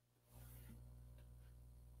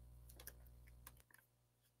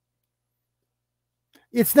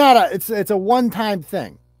 It's not a it's a one-time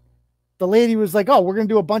thing. The lady was like, "Oh, we're gonna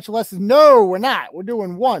do a bunch of lessons." No, we're not. We're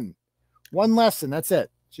doing one lesson. That's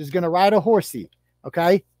it. She's gonna ride a horsey.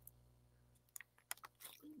 Okay.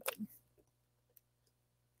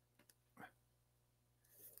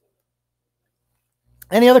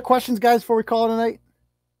 Any other questions, guys, before we call it a night?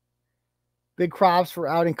 Big crops for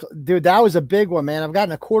outing. Dude, that was a big one, man. I've gotten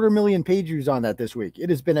 250,000 page views on that this week. It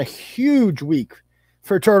has been a huge week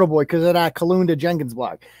for Turtle Boy because of that Kalunda Jenkins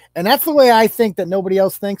blog. And that's the way I think that nobody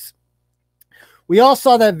else thinks. We all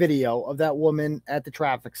saw that video of that woman at the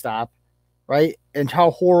traffic stop, right? And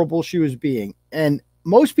how horrible she was being. And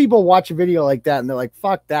most people watch a video like that and they're like,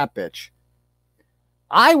 fuck that bitch.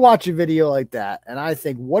 I watch a video like that and I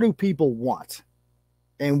think, what do people want?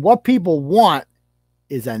 And what people want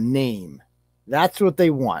is a name. That's what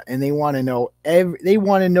they want. And they want to know they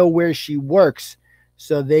want to know where she works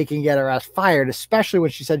so they can get her ass fired, especially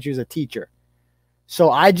when she said she was a teacher.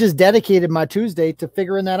 So I just dedicated my Tuesday to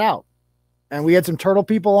figuring that out. And we had some turtle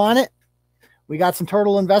people on it. We got some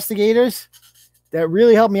turtle investigators that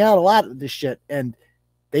really helped me out a lot with this shit. And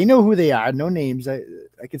they know who they are. No names. I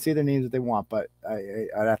can say their names if they want, but I'd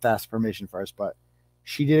have to ask permission first. But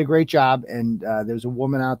she did a great job. And there's a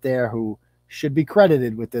woman out there who should be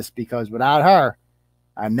credited with this because without her,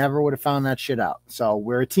 I never would have found that shit out. So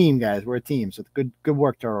we're a team, guys. We're a team. So good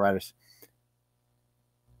work, Turtle Riders.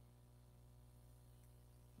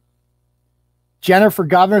 Jennifer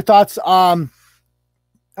Governor thoughts. I'm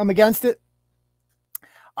against it.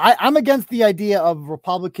 I'm against the idea of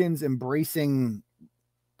Republicans embracing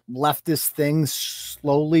leftist things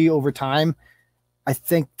slowly over time. I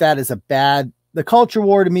think that is the culture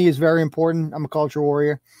war to me is very important. I'm a culture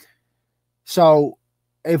warrior. So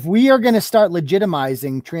if we are going to start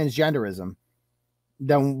legitimizing transgenderism,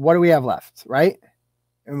 then what do we have left? Right.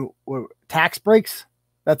 And tax breaks.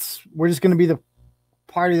 We're just going to be the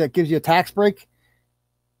party that gives you a tax break.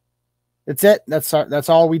 That's it. That's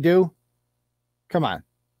all we do. Come on.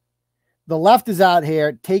 The left is out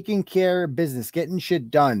here taking care of business, getting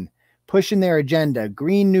shit done, pushing their agenda,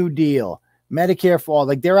 Green New Deal, Medicare for all.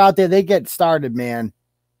 Like they're out there, they get started, man.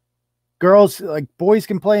 Girls, like boys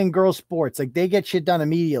can play in girls' sports. Like they get shit done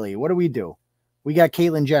immediately. What do? We got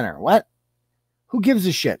Caitlyn Jenner. What? Who gives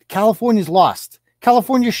a shit? California's lost.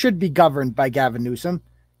 California should be governed by Gavin Newsom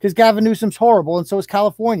because Gavin Newsom's horrible and so is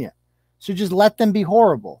California. So just let them be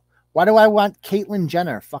horrible. Why do I want Caitlyn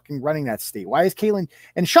Jenner fucking running that state? Why is Caitlyn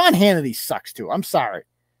and Sean Hannity sucks too? I'm sorry.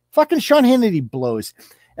 Fucking Sean Hannity blows.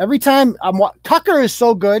 Every time Tucker is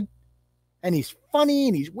so good and he's funny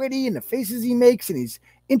and he's witty and the faces he makes and he's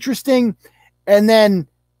interesting. And then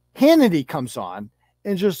Hannity comes on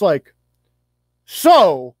and just like,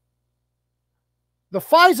 so the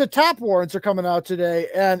FISA tap warrants are coming out today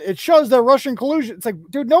and it shows that Russian collusion. It's like,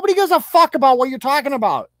 dude, nobody gives a fuck about what you're talking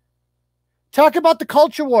about. Talk about the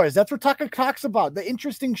culture wars. That's what Tucker talks about. The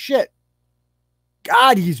interesting shit.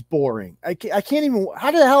 God, he's boring. I can't even.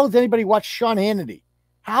 How the hell does anybody watch Sean Hannity?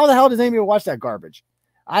 How the hell does anybody watch that garbage?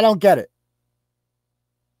 I don't get it.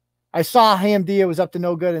 I saw Hamdia was up to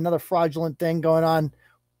no good. Another fraudulent thing going on.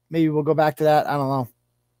 Maybe we'll go back to that. I don't know.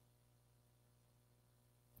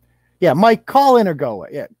 Yeah, Mike, call in or go away.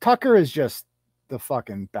 Yeah, Tucker is just the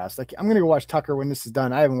fucking best. Like, I'm going to go watch Tucker when this is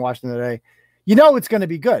done. I haven't watched him today. You know it's going to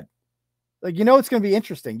be good. Like, you know it's going to be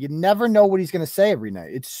interesting. You never know what he's going to say every night.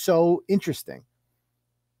 It's so interesting.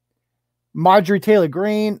 Marjorie Taylor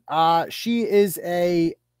Greene, she's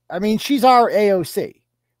our AOC,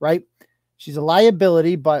 right? She's a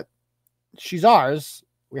liability, but she's ours.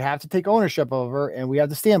 We have to take ownership of her, and we have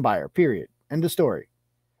to stand by her, period. End of story.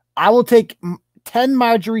 I will take 10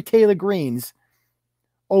 Marjorie Taylor Greenes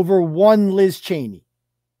over one Liz Cheney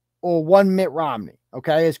or one Mitt Romney,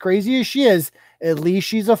 okay? As crazy as she is, at least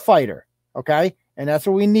she's a fighter. Okay. And that's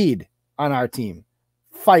what we need on our team.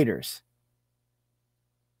 Fighters.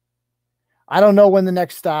 I don't know when the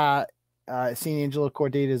next St. Angelo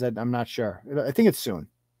court date is. I'm not sure. I think it's soon.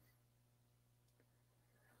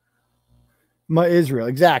 Israel.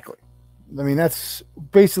 Exactly. I mean, that's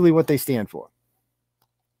basically what they stand for.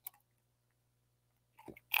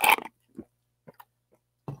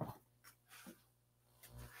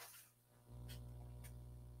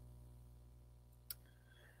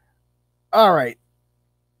 All right.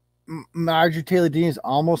 Marjorie Taylor Greene is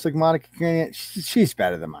almost like Monica Cannon. She's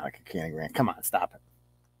better than Monica Cannon. Come on, stop it.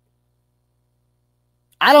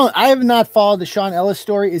 I have not followed the Sean Ellis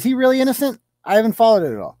story. Is he really innocent? I haven't followed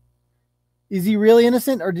it at all. Is he really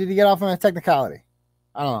innocent, or did he get off on a technicality?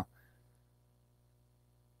 I don't know.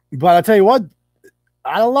 But I'll tell you what,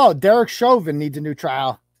 I don't know. Derek Chauvin needs a new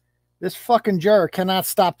trial. This fucking juror cannot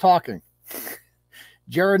stop talking.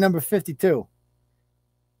 Juror number 52.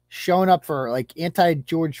 Showing up for like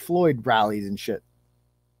anti-George Floyd rallies and shit.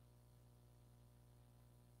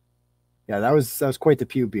 Yeah, that was quite the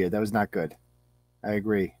pew beard. That was not good. I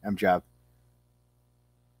agree. Job.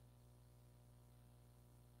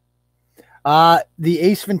 The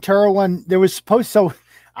Ace Ventura one, I was supposed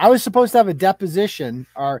to have a deposition,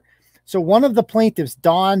 so one of the plaintiffs,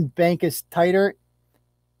 Dawn Bankus Titer,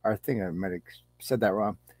 I think I might have said that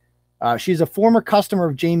wrong. She's a former customer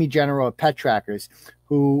of Jamie General at Pet Trackers,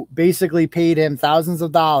 who basically paid him thousands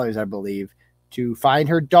of dollars, I believe, to find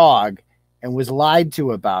her dog, and was lied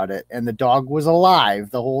to about it. And the dog was alive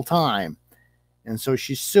the whole time. And so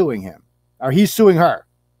she's suing him, or he's suing her.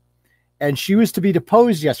 And she was to be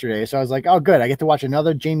deposed yesterday. So I was like, oh, good. I get to watch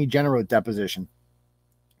another Jamie General deposition.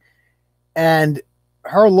 And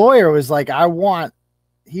her lawyer was like,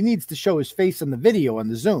 he needs to show his face on the video on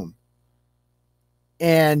the Zoom.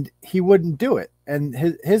 And he wouldn't do it. And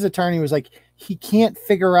his attorney was like, he can't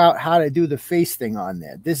figure out how to do the face thing on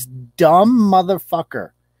there. This dumb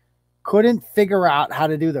motherfucker couldn't figure out how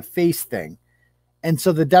to do the face thing. And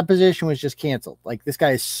so the deposition was just canceled. Like, this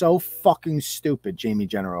guy is so fucking stupid, Jamie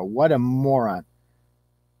General. What a moron.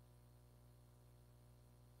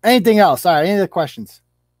 Anything else? All right, any other questions?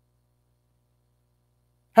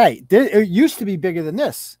 Hey, it used to be bigger than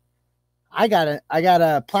this. I got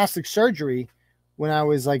a plastic surgery when I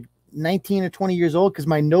was like 19 or 20 years old because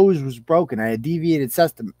my nose was broken. I had deviated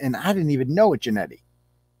septum, and I didn't even know it, Janetti.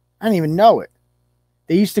 I didn't even know it.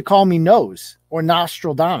 They used to call me Nose or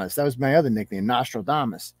Nostradamus. That was my other nickname,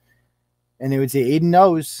 Nostradamus. And they would say, Aiden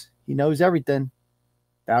knows. He knows everything.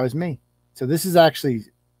 That was me. So this is actually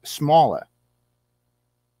smaller.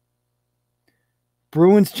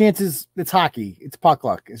 Bruins chances, it's hockey. It's puck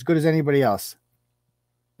luck. As good as anybody else.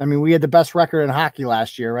 I mean, we had the best record in hockey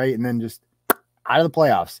last year, right? And then just out of the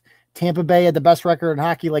playoffs. Tampa Bay had the best record in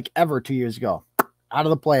hockey like ever 2 years ago. Out of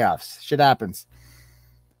the playoffs. Shit happens.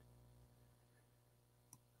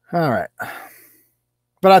 All right.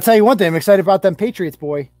 But I'll tell you one thing. I'm excited about them Patriots,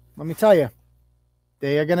 boy. Let me tell you.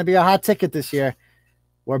 They are going to be a hot ticket this year.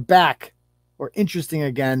 We're back. We're interesting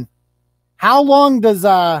again. How long does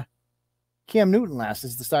Cam Newton last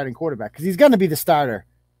as the starting quarterback? Because he's going to be the starter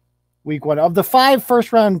week one. Of the 5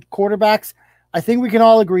 first-round quarterbacks, I think we can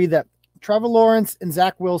all agree that Trevor Lawrence and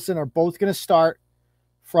Zach Wilson are both going to start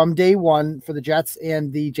from day one for the Jets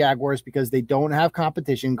and the Jaguars because they don't have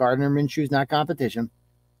competition. Gardner Minshew's not competition.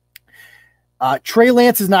 Trey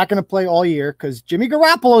Lance is not going to play all year because Jimmy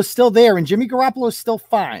Garoppolo is still there, and Jimmy Garoppolo is still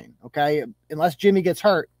fine, okay? Unless Jimmy gets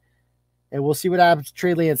hurt, and we'll see what happens to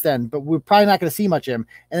Trey Lance then. But we're probably not going to see much of him.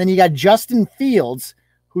 And then you got Justin Fields,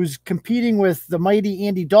 who's competing with the mighty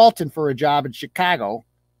Andy Dalton for a job in Chicago.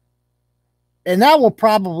 And that will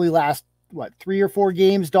probably last, 3 or 4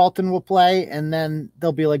 games Dalton will play, and then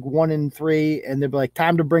they'll be like 1-3, and they'll be like,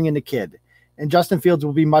 time to bring in the kid. And Justin Fields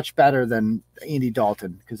will be much better than Andy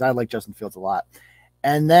Dalton because I like Justin Fields a lot.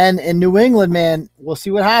 And then in New England, man, we'll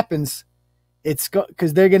see what happens. It's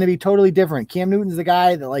because they're going to be totally different. Cam Newton's the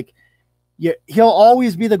guy that, he'll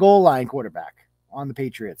always be the goal line quarterback on the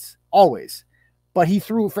Patriots, always. But he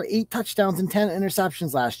threw for 8 touchdowns and 10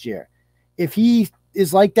 interceptions last year. If he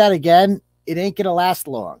is like that again, it ain't going to last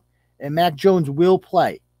long. And Mac Jones will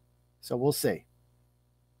play. So we'll see.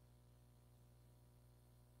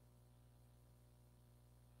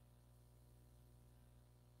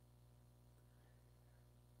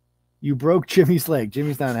 You broke Jimmy's leg.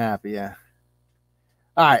 Jimmy's not happy, yeah.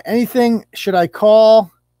 All right, anything should I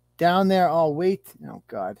call down there? Oh, wait. Oh,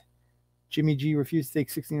 God. Jimmy G refused to take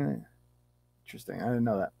 69. Interesting. I didn't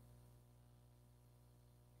know that.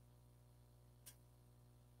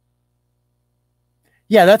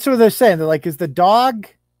 Yeah, that's what they're saying. They're like, is the dog,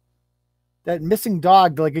 that missing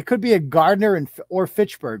dog, like it could be a Gardner or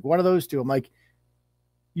Fitchburg, one of those two. I'm like,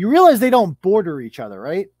 you realize they don't border each other,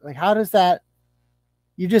 right? Like, how does that,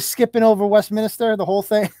 you just skipping over Westminster, the whole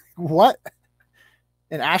thing? What?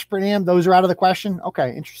 And Ashburnham, those are out of the question?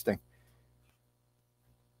 Okay, interesting.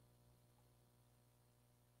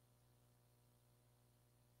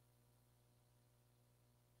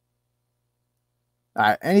 All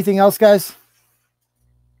right, anything else, guys?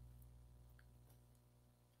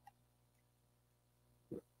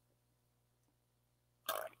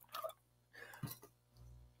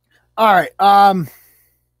 All right. How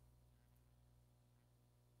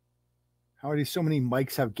do so many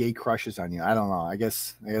mics have gay crushes on you? I don't know. I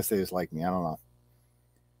guess they just like me. I don't know.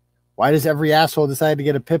 Why does every asshole decide to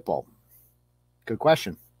get a pit bull? Good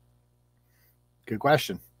question. Good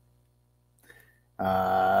question.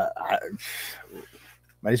 Might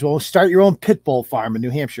as well start your own pit bull farm in New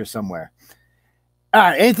Hampshire somewhere. All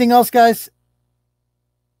right. Anything else, guys?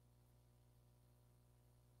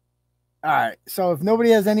 All right. So if nobody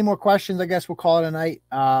has any more questions, I guess we'll call it a night.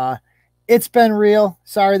 It's been real.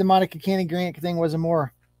 Sorry the Monica Candy Grant thing wasn't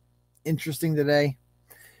more interesting today.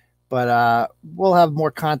 But we'll have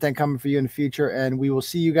more content coming for you in the future. And we will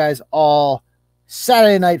see you guys all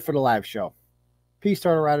Saturday night for the live show. Peace,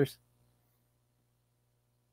 Turtle Riders.